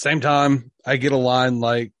 Same time, I get a line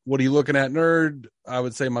like, "What are you looking at, nerd?" I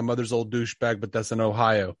would say, "My mother's old douchebag," but that's in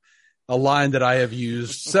Ohio. A line that I have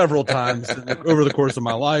used several times over the course of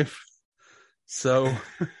my life. So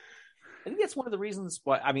I think that's one of the reasons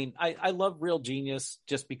why, I mean, I love Real Genius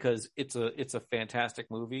just because it's a fantastic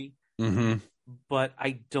movie. Mm-hmm. But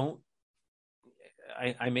I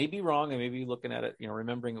may be wrong. I may be looking at it,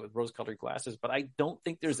 remembering it with rose-colored glasses, but I don't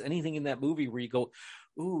think there's anything in that movie where you go,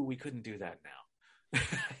 "Ooh, we couldn't do that now."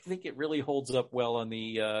 I think it really holds up well on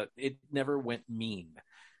the it never went mean.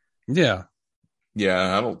 Yeah.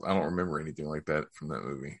 I don't remember anything like that from that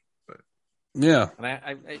movie. But yeah. And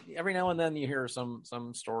I every now and then you hear some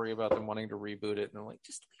story about them wanting to reboot it, and they're like,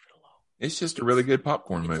 just leave it alone. It's just a really good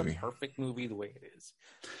popcorn movie. It's a perfect movie the way it is.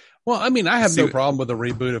 Well, I mean, I have no problem with a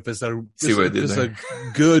reboot if it's a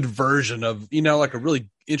good version of, like a really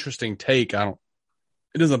interesting take. It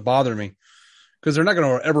doesn't bother me. Because they're not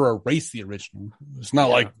going to ever erase the original. It's not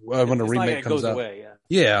like when a remake comes out. Away,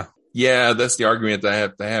 yeah, that's the argument that I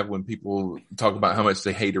have to have when people talk about how much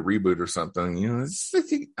they hate a reboot or something.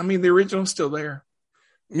 The original's still there.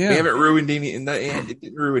 Yeah, they haven't ruined it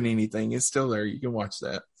didn't ruin anything. It's still there. You can watch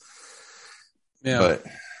that. Yeah.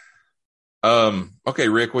 But, okay,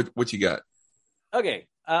 Rick, what you got? Okay,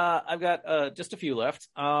 I've got just a few left.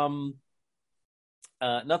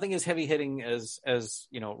 Nothing as heavy hitting as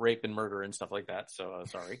rape and murder and stuff like that. So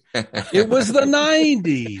sorry. It was the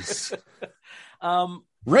 90s.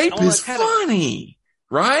 Rape is funny,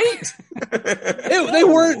 right? They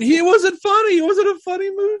weren't. It wasn't funny. It wasn't a funny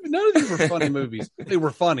movie. None of these were funny movies. They were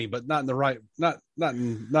funny, but not in the right. Not.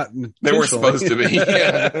 They were supposed to be.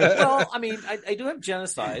 Yeah. Well, I mean, I do have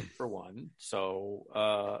genocide for one.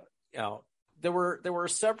 So there were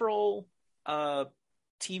several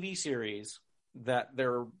TV series that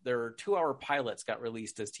their 2-hour pilots got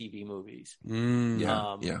released as TV movies.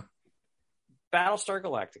 Yeah. Battlestar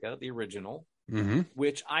Galactica, the original, mm-hmm.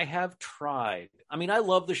 which I have tried. I mean, I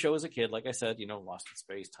loved the show as a kid. Like I said, Lost in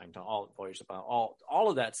Space, Time to Voyage, all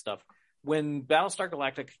of that stuff. When Battlestar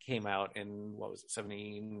Galactica came out in, what was it,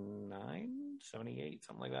 79, 78,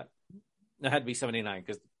 something like that. It had to be 79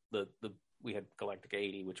 because we had Galactica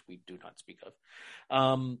 80, which we do not speak of.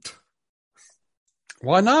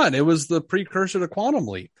 Why not? It was the precursor to Quantum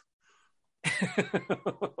Leap.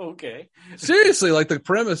 Okay. Seriously, like the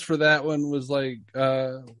premise for that one was like,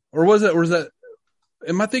 or was that?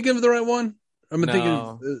 Am I thinking of the right one? I'm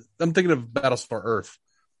thinking of Battles for Earth,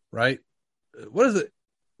 right? what is it?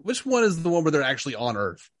 Which one is the one where they're actually on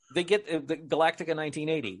Earth? They get the Galactica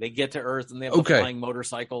 1980. They get to Earth and they have the flying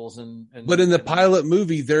motorcycles and. But in the pilot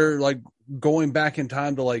movie, they're like going back in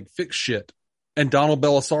time to like fix shit. And Donald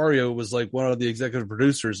Belisario was like one of the executive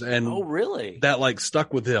producers, and oh, really? That like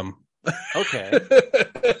stuck with him. Okay,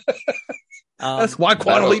 that's why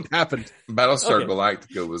Quantum Leap happened. Battlestar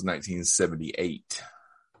Galactica was 1978.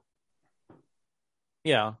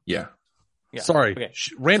 Yeah. Sorry,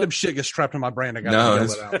 random shit gets trapped in my brain. I got to yell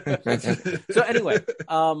it out. So anyway,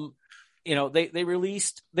 they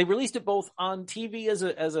released it both on TV as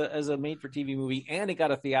a made for TV movie, and it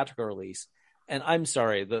got a theatrical release. And I'm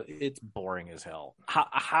sorry, it's boring as hell.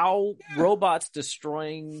 How robots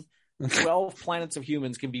destroying 12 planets of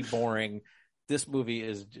humans can be boring. This movie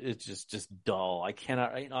it's just dull. I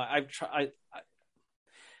cannot. I've tried.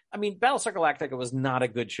 I mean, Battlestar Galactica was not a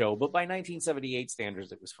good show, but by 1978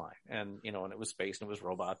 standards, it was fine. And and it was space, and it was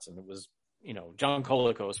robots, and it was John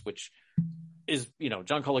Colicos, which is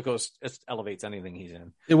John Colicos elevates anything he's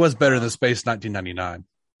in. It was better than Space 1999.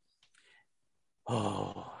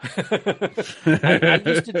 Oh,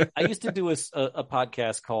 I used to do a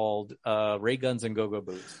podcast called Ray Guns and Go-Go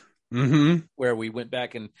Boots, where we went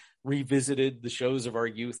back and revisited the shows of our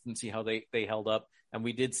youth and see how they held up. And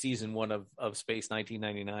we did season 1 of Space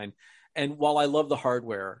 1999. And while I love the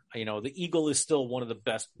hardware, the Eagle is still one of the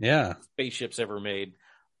best spaceships ever made.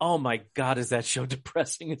 Oh my God, is that show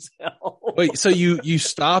depressing as hell? Wait, so you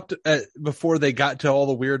stopped before they got to all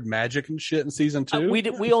the weird magic and shit in season 2?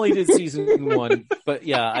 We only did season 1, but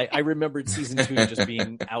yeah, I remembered season 2 just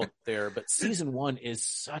being out there. But season 1 is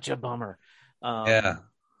such a bummer.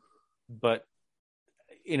 But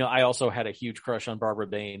I also had a huge crush on Barbara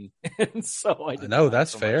Bain, and so I know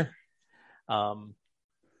that's so fair.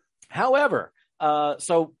 However,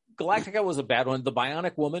 so Galactica was a bad one. The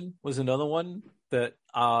Bionic Woman was another one that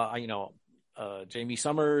Jamie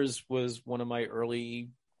Summers was one of my early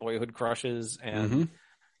boyhood crushes, and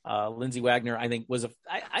Lindsay Wagner I think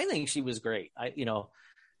I think she was great.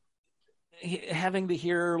 Having to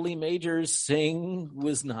hear Lee Majors sing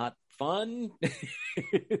was not fun.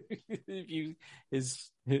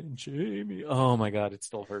 Jamie, oh my God, it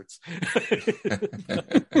still hurts.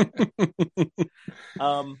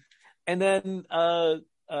 And then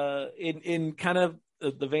in kind of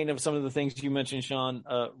the vein of some of the things you mentioned, Sean,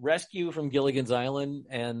 Rescue from Gilligan's Island,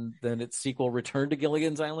 and then its sequel, Return to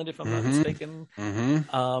Gilligan's Island, if I'm not mistaken.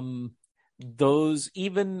 Those,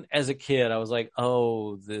 even as a kid, I was like,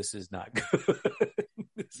 oh, this is not good.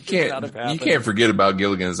 You can't forget about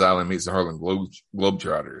Gilligan's Island meets the Harlem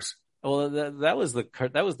Globetrotters. Well, that was the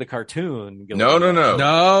cartoon. No.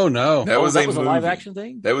 That was a live action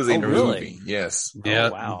thing. That was a movie. Really? Yes. Yeah.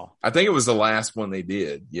 Oh, wow. I think it was the last one they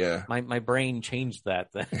did. Yeah. My brain changed that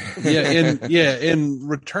then. In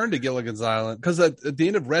Return to Gilligan's Island, because at the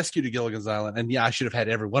end of Rescue to Gilligan's Island, and I should have had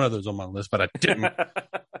every one of those on my list, but I didn't.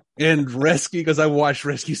 And Rescue, because I watched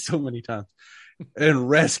Rescue so many times. And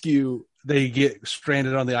Rescue, they get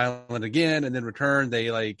stranded on the island again, and then Return,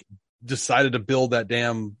 they decided to build that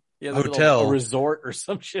damn hotel, a resort or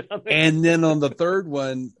some shit on there. And then on the third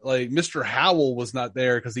one, Mr. Howell was not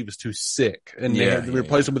there because he was too sick, and they had to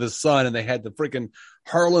replace him with his son, and they had the freaking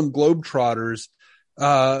Harlem Globetrotters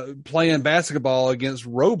playing basketball against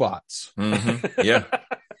robots. Yeah.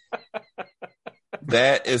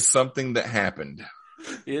 That is something that happened.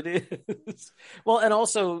 It is. Well, and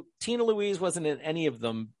also Tina Louise wasn't in any of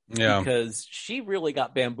them because she really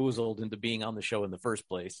got bamboozled into being on the show in the first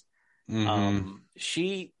place.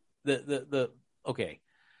 Okay.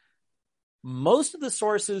 Most of the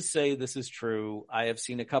sources say this is true. I have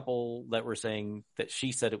seen a couple that were saying that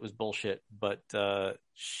she said it was bullshit, but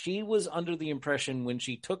she was under the impression when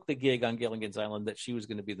she took the gig on Gilligan's Island that she was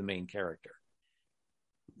going to be the main character.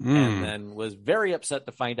 And then was very upset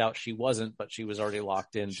to find out she wasn't, but she was already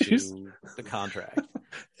locked into the contract.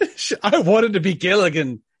 I wanted to be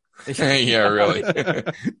Gilligan. Yeah, really. You're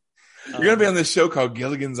going to be on this show called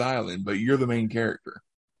Gilligan's Island, but you're the main character.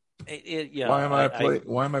 Why am I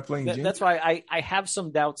playing Jim? That's why I have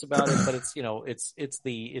some doubts about it, but it's it's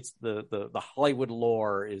the Hollywood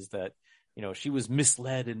lore is that she was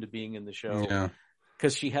misled into being in the show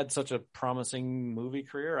because she had such a promising movie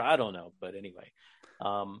career. I don't know, but anyway.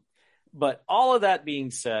 But all of that being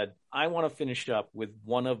said, I want to finish up with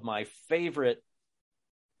one of my favorite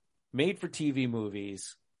made-for-TV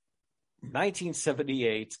movies,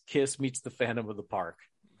 1978, Kiss Meets the Phantom of the Park.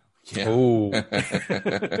 Yeah.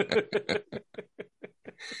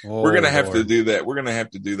 We're gonna have to do that. We're gonna have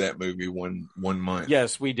to do that movie one month.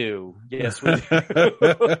 Yes, we do. Yes, we do.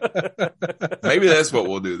 Maybe that's what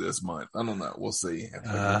we'll do this month. I don't know. We'll see.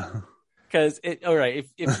 Because all right, if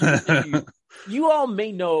you you all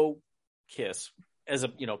may know Kiss as a,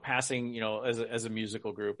 passing, as a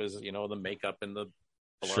musical group, as, the makeup and the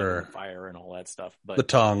blood and the fire and all that stuff. But the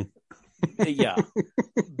tongue. Yeah.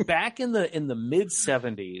 Back in the mid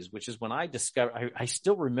 70s, which is when I discovered, I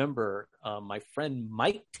still remember my friend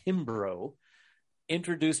Mike Timbrow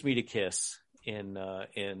introduced me to Kiss in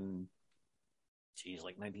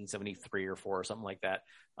 1973 or 4 or something like that.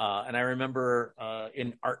 And I remember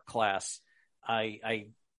in art class, I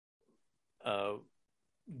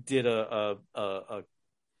did a what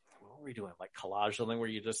were we doing? Like collage, something where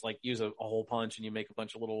you just like use a hole punch and you make a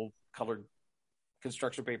bunch of little colored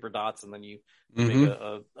construction paper dots, and then you make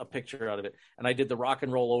a picture out of it. And I did the Rock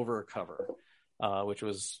and Roll Over cover, which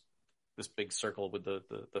was this big circle with the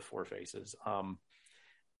 4 faces.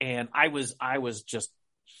 And I was just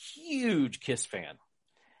huge Kiss fan.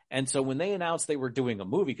 And so when they announced they were doing a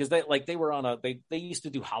movie, because they were on they used to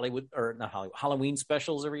do Halloween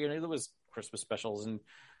specials every year. There was Christmas specials and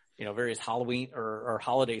various Halloween or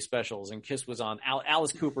holiday specials, and Kiss was on.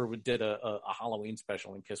 Alice Cooper did a Halloween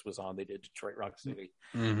special, and Kiss was on. They did Detroit Rock City.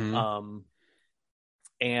 And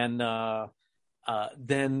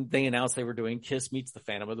then they announced they were doing Kiss Meets the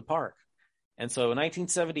Phantom of the Park. And so in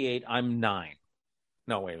 1978, I'm 9.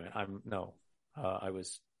 No, wait a minute. I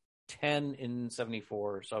was 10 in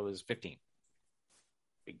 74, so I was 15.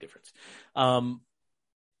 Big difference.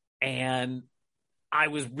 And I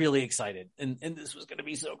was really excited, and this was going to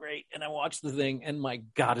be so great. And I watched the thing, and my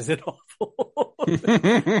God, is it awful?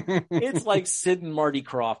 It's like Sid and Marty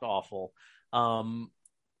Krofft awful.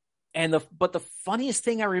 But the funniest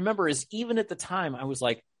thing I remember is even at the time, I was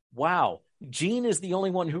like, wow, Gene is the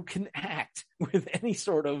only one who can act with any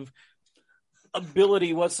sort of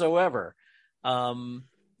ability whatsoever.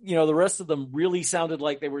 The rest of them really sounded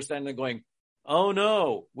like they were standing there going, oh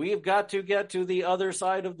no, we've got to get to the other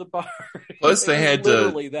side of the bar. Plus they had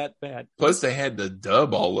literally that bad. Plus they had to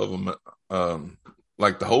dub all of them.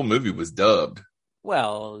 Like the whole movie was dubbed.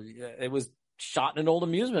 Well, it was shot in an old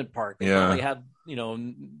amusement park. They probably had,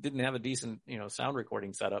 didn't have a decent, sound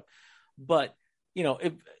recording setup. But,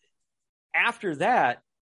 after that,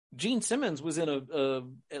 Gene Simmons was in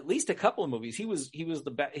at least a couple of movies. He was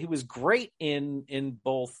great in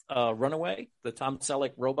both Runaway, the Tom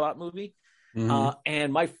Selleck robot movie.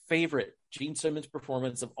 And my favorite Gene Simmons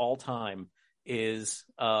performance of all time is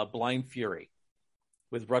Blind Fury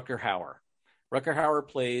with Rutger Hauer. Rutger Hauer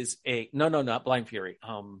plays not Blind Fury.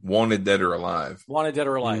 Wanted Dead or Alive. Wanted Dead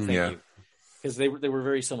or Alive. Thank you. Because they were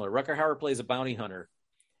very similar. Rutger Hauer plays a bounty hunter,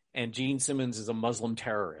 and Gene Simmons is a Muslim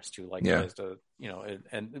terrorist who tries to,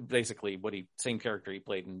 and basically same character he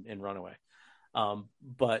played in Runaway.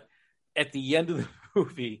 But at the end of the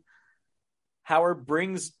movie, Hauer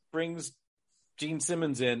brings Gene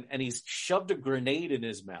Simmons in, and he's shoved a grenade in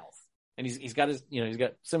his mouth, and he's got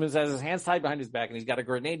Simmons has his hands tied behind his back, and he's got a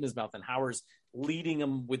grenade in his mouth, and Hauer's leading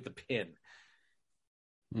him with the pin.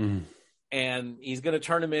 And he's going to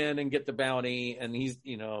turn him in and get the bounty. And he's,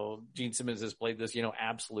 Gene Simmons has played this,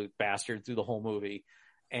 absolute bastard through the whole movie.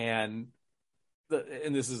 And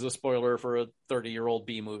this is a spoiler for a 30-year-old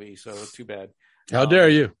B movie. So too bad. How dare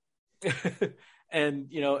you?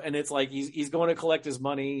 And, and it's like, he's going to collect his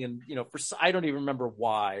money, and, I don't even remember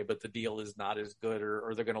why, but the deal is not as good,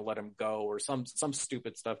 or they're going to let him go, or some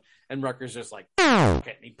stupid stuff. And Rutger's just like,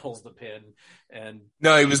 okay, and he pulls the pin, and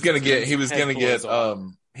no, he was going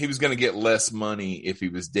to get less money if he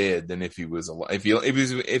was dead than if he was alive.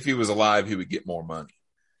 If he was alive, he would get more money,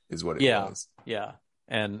 is what it was. Yeah.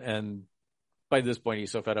 And by this point,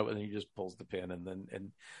 he's so fed up, and he just pulls the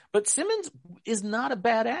pin, but Simmons is not a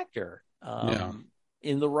bad actor.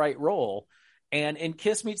 In the right role, and in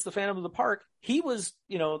Kiss Meets the Phantom of the Park, he was,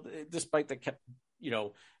 despite the kept,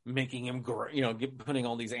 making him, putting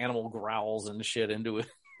all these animal growls and shit into him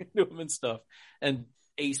and stuff. And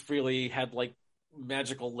Ace Frehley had like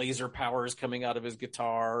magical laser powers coming out of his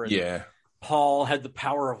guitar. And Paul had the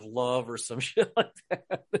power of love or some shit like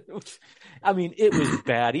that. It was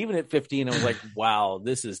bad. Even at 15, I was like, wow,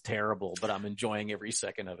 this is terrible, but I'm enjoying every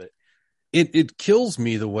second of it. It kills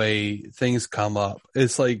me the way things come up.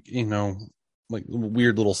 It's like, like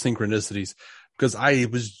weird little synchronicities, because I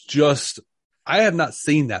have not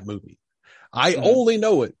seen that movie. I only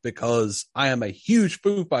know it because I am a huge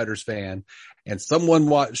Foo Fighters fan, and someone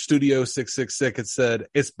watched Studio 666 and said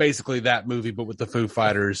it's basically that movie, but with the Foo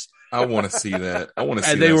Fighters. I want to see that. I want to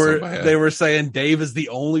see and that. They were saying Dave is the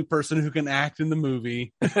only person who can act in the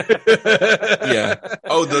movie. Yeah.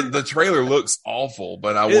 Oh, the trailer looks awful,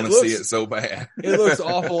 but I want to see it so bad. It looks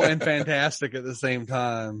awful and fantastic at the same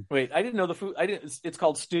time. Wait, I didn't know it's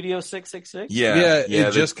called Studio 666. Yeah.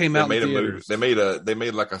 It just came out in theaters. They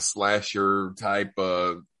made like a slasher type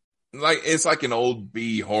it's like an old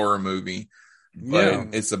B horror movie, but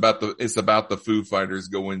it's about the Foo Fighters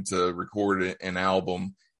going to record an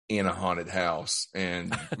album in a haunted house,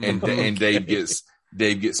 and Dave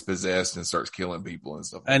gets possessed and starts killing people and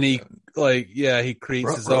stuff. And he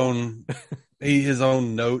creates his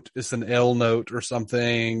own note. It's an L note or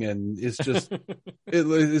something, and it's just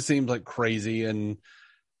it seems like crazy, and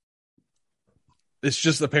it's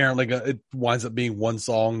just apparently it winds up being one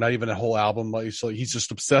song, not even a whole album. Like, so he's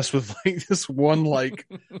just obsessed with like this one like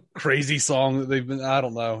crazy song that they've been. I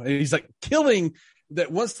don't know. And he's like killing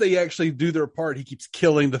that. Once they actually do their part, he keeps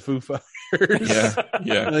killing the Foo Fighters.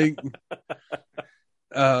 Yeah. Like,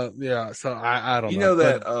 So I don't know. You know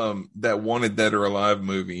that Wanted Dead or Alive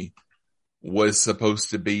movie was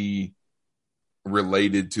supposed to be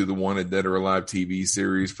related to the Wanted Dead or Alive TV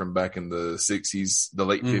series from back in the 60s, the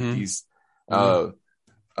late 50s. Rutger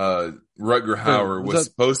Hauer was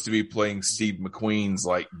supposed to be playing Steve McQueen's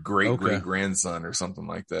like great grandson or something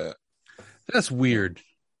like that. That's weird.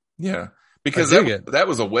 Yeah, because that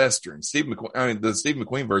was a Western. The Steve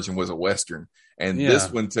McQueen version was a Western, and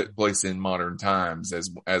this one took place in modern times as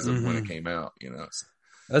of when it came out. You know, so.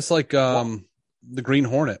 That's like the Green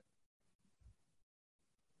Hornet.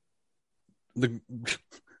 The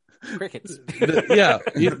crickets.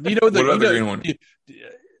 You know the Green Hornet?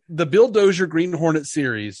 The Bill Dozier Green Hornet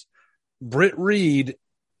series, Britt Reed,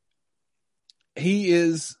 he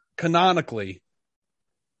is canonically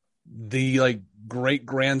the like great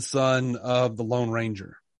grandson of the Lone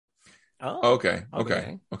Ranger. Oh, okay.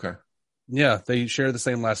 Yeah, they share the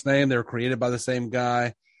same last name. They were created by the same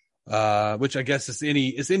guy, which I guess is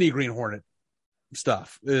any Green Hornet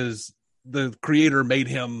stuff. Is the creator made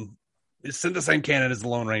him? It's in the same canon as the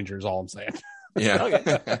Lone Ranger. Is all I'm saying. Yeah,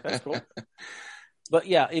 okay. That's cool. But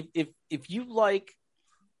yeah, if you like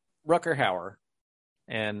Rutger Hauer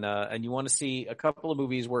and you want to see a couple of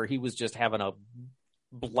movies where he was just having a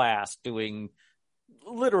blast doing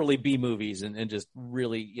literally B movies and just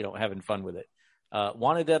really, having fun with it.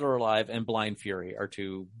 Wanted Dead or Alive and Blind Fury are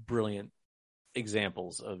two brilliant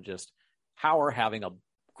examples of just Hauer having a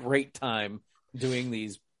great time doing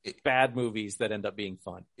these bad movies that end up being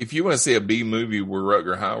fun. If you want to see a B movie where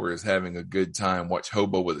Rutger Hauer is having a good time, watch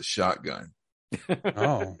Hobo with a Shotgun.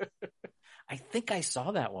 Oh, I think I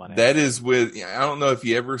saw that one. That is with, I don't know if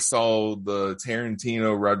you ever saw the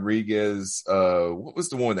Tarantino Rodriguez. What was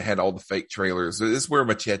the one that had all the fake trailers? This is where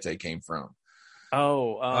Machete came from.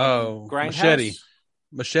 Grindhouse?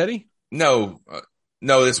 Machete? No,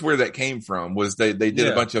 that's where that came from. Was they did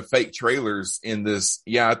a bunch of fake trailers in this?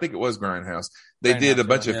 Yeah, I think it was Grindhouse. They did a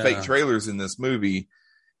bunch of fake trailers in this movie.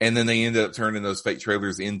 And then they ended up turning those fake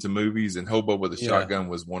trailers into movies, and Hobo with a Shotgun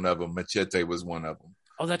was one of them. Machete was one of them.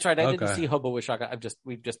 Oh, that's right. I didn't see Hobo with Shotgun.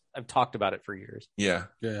 I've talked about it for years. Yeah.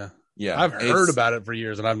 I've heard about it for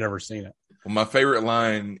years, and I've never seen it. Well, my favorite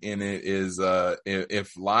line in it is,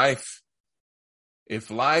 if life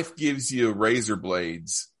gives you razor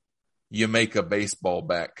blades, you make a baseball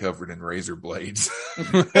bat covered in razor blades.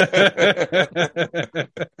 Yeah,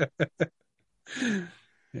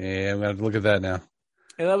 I'm going to have to look at that now.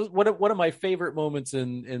 And that was one of my favorite moments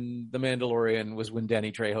in The Mandalorian was when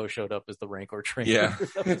Danny Trejo showed up as the Rancor trainer. Yeah.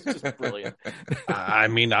 That was just brilliant. I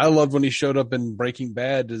mean, I loved when he showed up in Breaking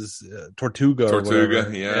Bad as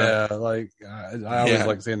Tortuga. Yeah. Like I always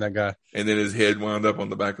like seeing that guy. And then his head wound up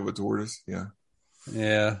on the back of a tortoise. Yeah.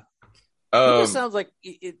 Yeah. He just sounds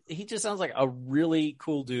like a really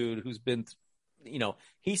cool dude who's been,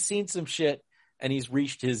 he's seen some shit and he's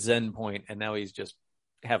reached his zen point, and now he's just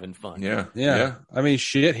having fun. Yeah. I mean,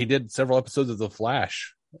 shit, he did several episodes of The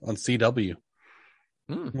Flash on CW.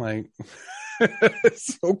 Like,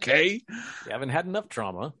 it's okay. You haven't had enough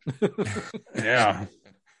trauma. Yeah.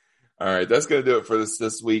 All right, that's going to do it for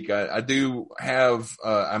this week. I do have,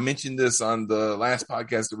 I mentioned this on the last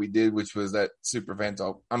podcast that we did, which was that Super Fan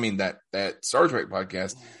Talk. I mean, that Star Trek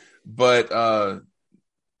podcast. But,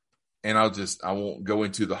 and I won't go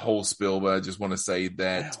into the whole spill, but I just want to say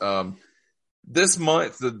that, this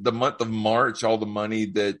month, the month of March, all the money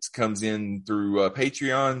that comes in through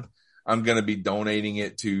Patreon, I'm going to be donating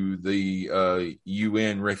it to the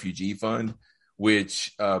UN Refugee Fund,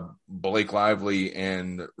 which Blake Lively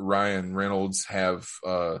and Ryan Reynolds have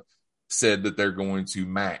said that they're going to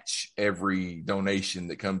match every donation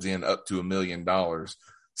that comes in up to $1 million.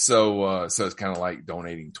 So it's kind of like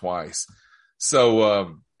donating twice.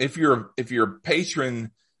 So if you're a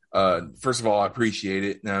patron, first of all, I appreciate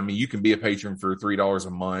it. Now, I mean, you can be a patron for $3 a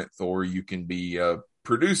month, or you can be a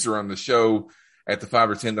producer on the show at the $5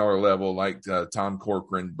 or $10 level, like Tom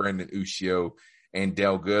Corcoran, Brendan Ushio, and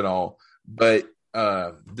Dale Goodall. But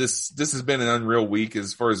this has been an unreal week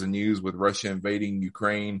as far as the news with Russia invading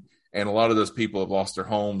Ukraine And a lot of those people have lost their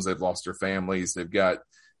homes. They've lost their families. They've got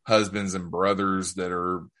husbands and brothers that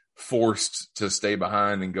are forced to stay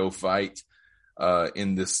behind and go fight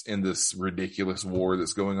in this ridiculous war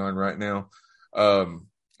that's going on right now.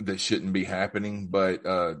 That shouldn't be happening, but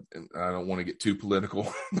I don't want to get too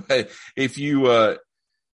political. But if you,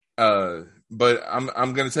 but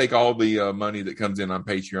I'm going to take all the money that comes in on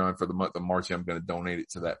Patreon for the month of March. I'm going to donate it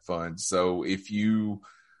to that fund. So if you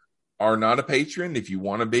are not a patron, if you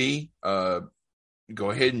want to be, go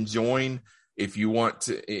ahead and join. If you want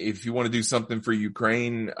to do something for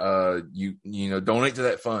Ukraine, you donate to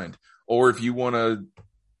that fund. Or if you want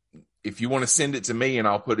to send it to me and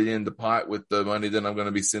I'll put it in the pot with the money that I'm going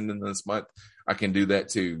to be sending this month, I can do that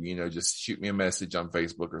too. Just shoot me a message on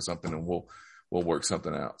Facebook or something and we'll work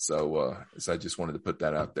something out. So I just wanted to put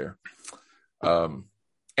that out there. And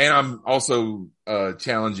I'm also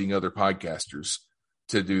challenging other podcasters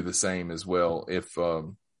to do the same as well.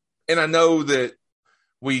 And I know that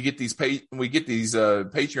we get these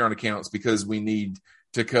Patreon accounts because we need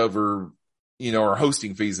to cover, our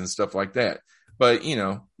hosting fees and stuff like that. But,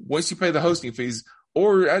 once you pay the hosting fees,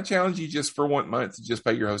 or I challenge you just for 1 month to just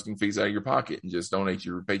pay your hosting fees out of your pocket and just donate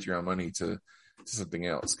your Patreon money to something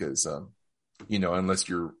else. Cause, unless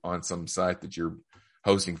you're on some site that your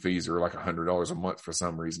hosting fees are like $100 a month for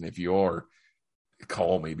some reason, if you are,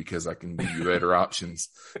 call me because I can give you better options.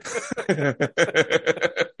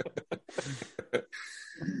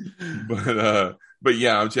 But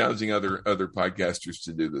yeah, I'm challenging other podcasters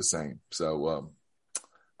to do the same. So,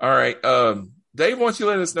 all right. Dave, why don't you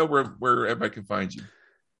let us know where everybody can find you?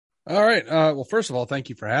 All right. Well, first of all, thank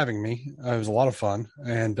you for having me. It was a lot of fun.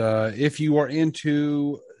 And if you are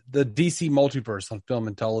into the DC multiverse on film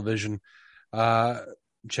and television,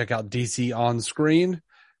 check out DC On Screen.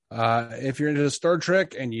 If you're into Star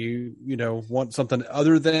Trek and you want something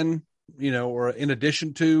other than, or in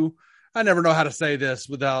addition to, I never know how to say this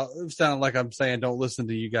without sounding like I'm saying don't listen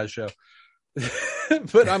to you guys' show.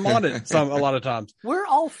 But I'm on it a lot of times. We're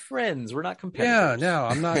all friends. We're not competitors. Yeah, no,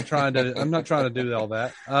 I'm not trying to do all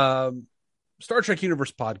that. Star Trek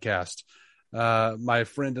Universe podcast. My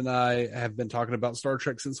friend and I have been talking about Star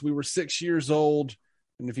Trek since we were 6 years old.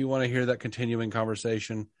 And if you want to hear that continuing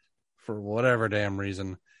conversation for whatever damn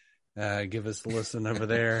reason, give us a listen over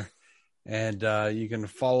there. And you can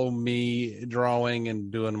follow me drawing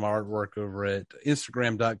and doing my artwork over at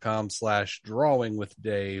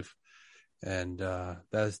Instagram.com/drawingwithdave. And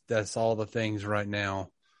that's all the things right now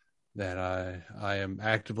that I am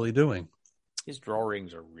actively doing. His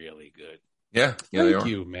drawings are really good. Yeah, thank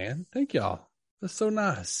you, man. Thank y'all. That's so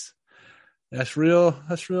nice. That's real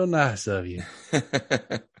nice of you.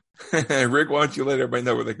 Rick, why don't you let everybody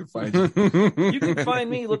know where they can find you? You can find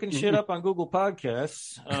me looking shit up on Google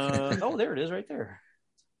Podcasts. Oh, there it is right there.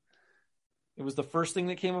 It was the first thing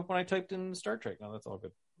that came up when I typed in Star Trek. No, that's all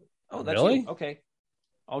good. Oh, that's really? You. Okay.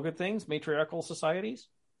 All good things? Matriarchal societies? Is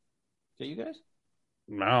that you guys?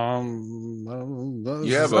 You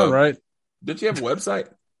have right. Did you have a website?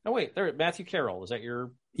 Oh, wait. There, Matthew Carroll. Is that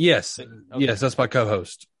your... Yes. Okay. Yes, that's my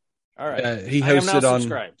co-host. All right. He hosts I am now it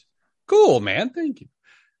subscribed. Cool, man. Thank you.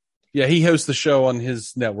 Yeah, he hosts the show on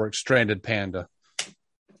his network, Stranded Panda.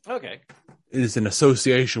 Okay. It is in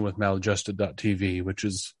association with Maladjusted.tv, which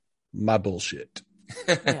is my bullshit.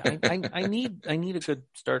 Yeah, I need a good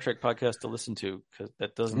Star Trek podcast to listen to because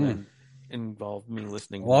that doesn't involve me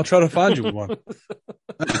listening. Well, I'll try to find you one.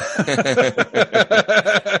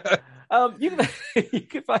 You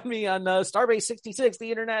can find me on Starbase 66,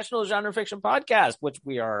 the International Genre Fiction Podcast, which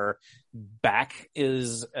we are back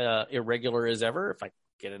as irregular as ever. If I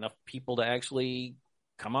get enough people to actually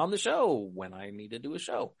come on the show when I need to do a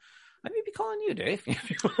show, I may be calling you, Dave.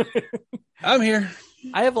 I'm here.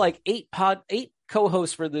 I have like eight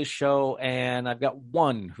co-hosts for this show, and I've got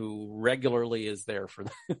one who regularly is there for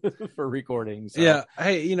recordings. So. Yeah.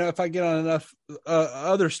 Hey, if I get on enough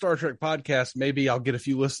other Star Trek podcasts, maybe I'll get a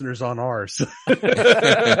few listeners on ours.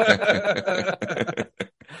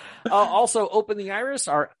 Also, Open the Iris,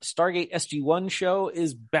 our Stargate SG-1 show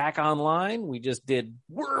is back online. We just did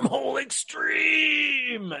Wormhole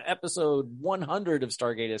Extreme, episode 100 of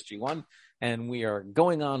Stargate SG-1, and we are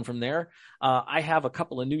going on from there. I have a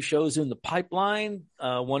couple of new shows in the pipeline.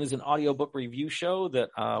 One is an audiobook review show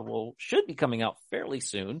that should be coming out fairly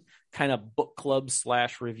soon, kind of book club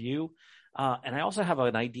 / review. And I also have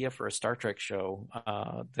an idea for a Star Trek show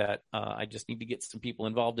that I just need to get some people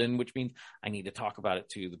involved in, which means I need to talk about it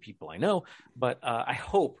to the people I know. But I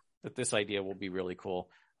hope that this idea will be really cool.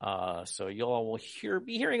 So you all will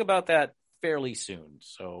be hearing about that fairly soon.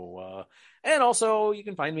 So, and also you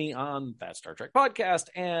can find me on that Star Trek podcast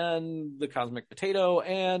and the Cosmic Potato,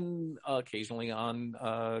 and occasionally on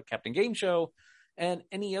Captain Game Show and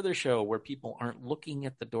any other show where people aren't looking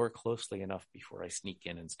at the door closely enough before I sneak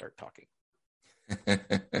in and start talking.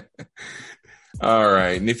 All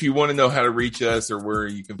right. And if you want to know how to reach us or where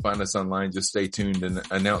you can find us online, just stay tuned, and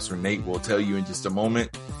announcer Nate will tell you in just a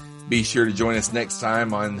moment. Be sure to join us next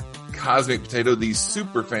time on Cosmic Potato, the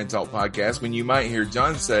Super Fan Talk podcast, when you might hear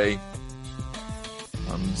John say,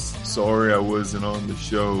 "I'm sorry I wasn't on the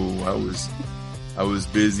show. I was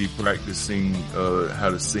busy practicing how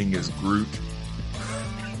to sing as Groot."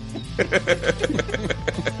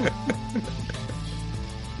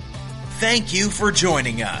 Thank you for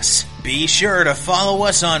joining us. Be sure to follow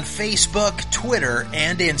us on Facebook, Twitter,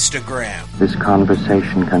 and Instagram. This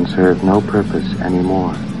conversation can serve no purpose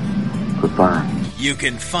anymore. Goodbye. You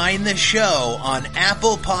can find the show on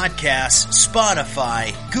Apple Podcasts,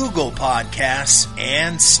 Spotify, Google Podcasts,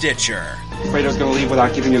 and Stitcher. Fredo's gonna leave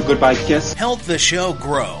without giving you a goodbye kiss? Help the show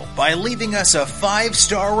grow by leaving us a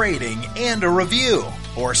 5-star rating and a review.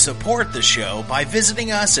 Or support the show by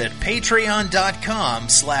visiting us at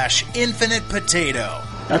patreon.com/Infinite Potato.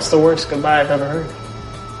 That's the worst goodbye I've ever heard.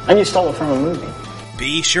 And you stole it from a movie.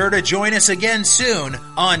 Be sure to join us again soon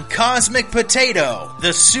on Cosmic Potato,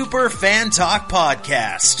 the Super Fan Talk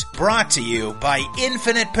podcast, brought to you by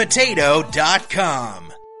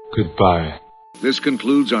InfinitePotato.com. Goodbye. This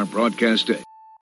concludes our broadcast day.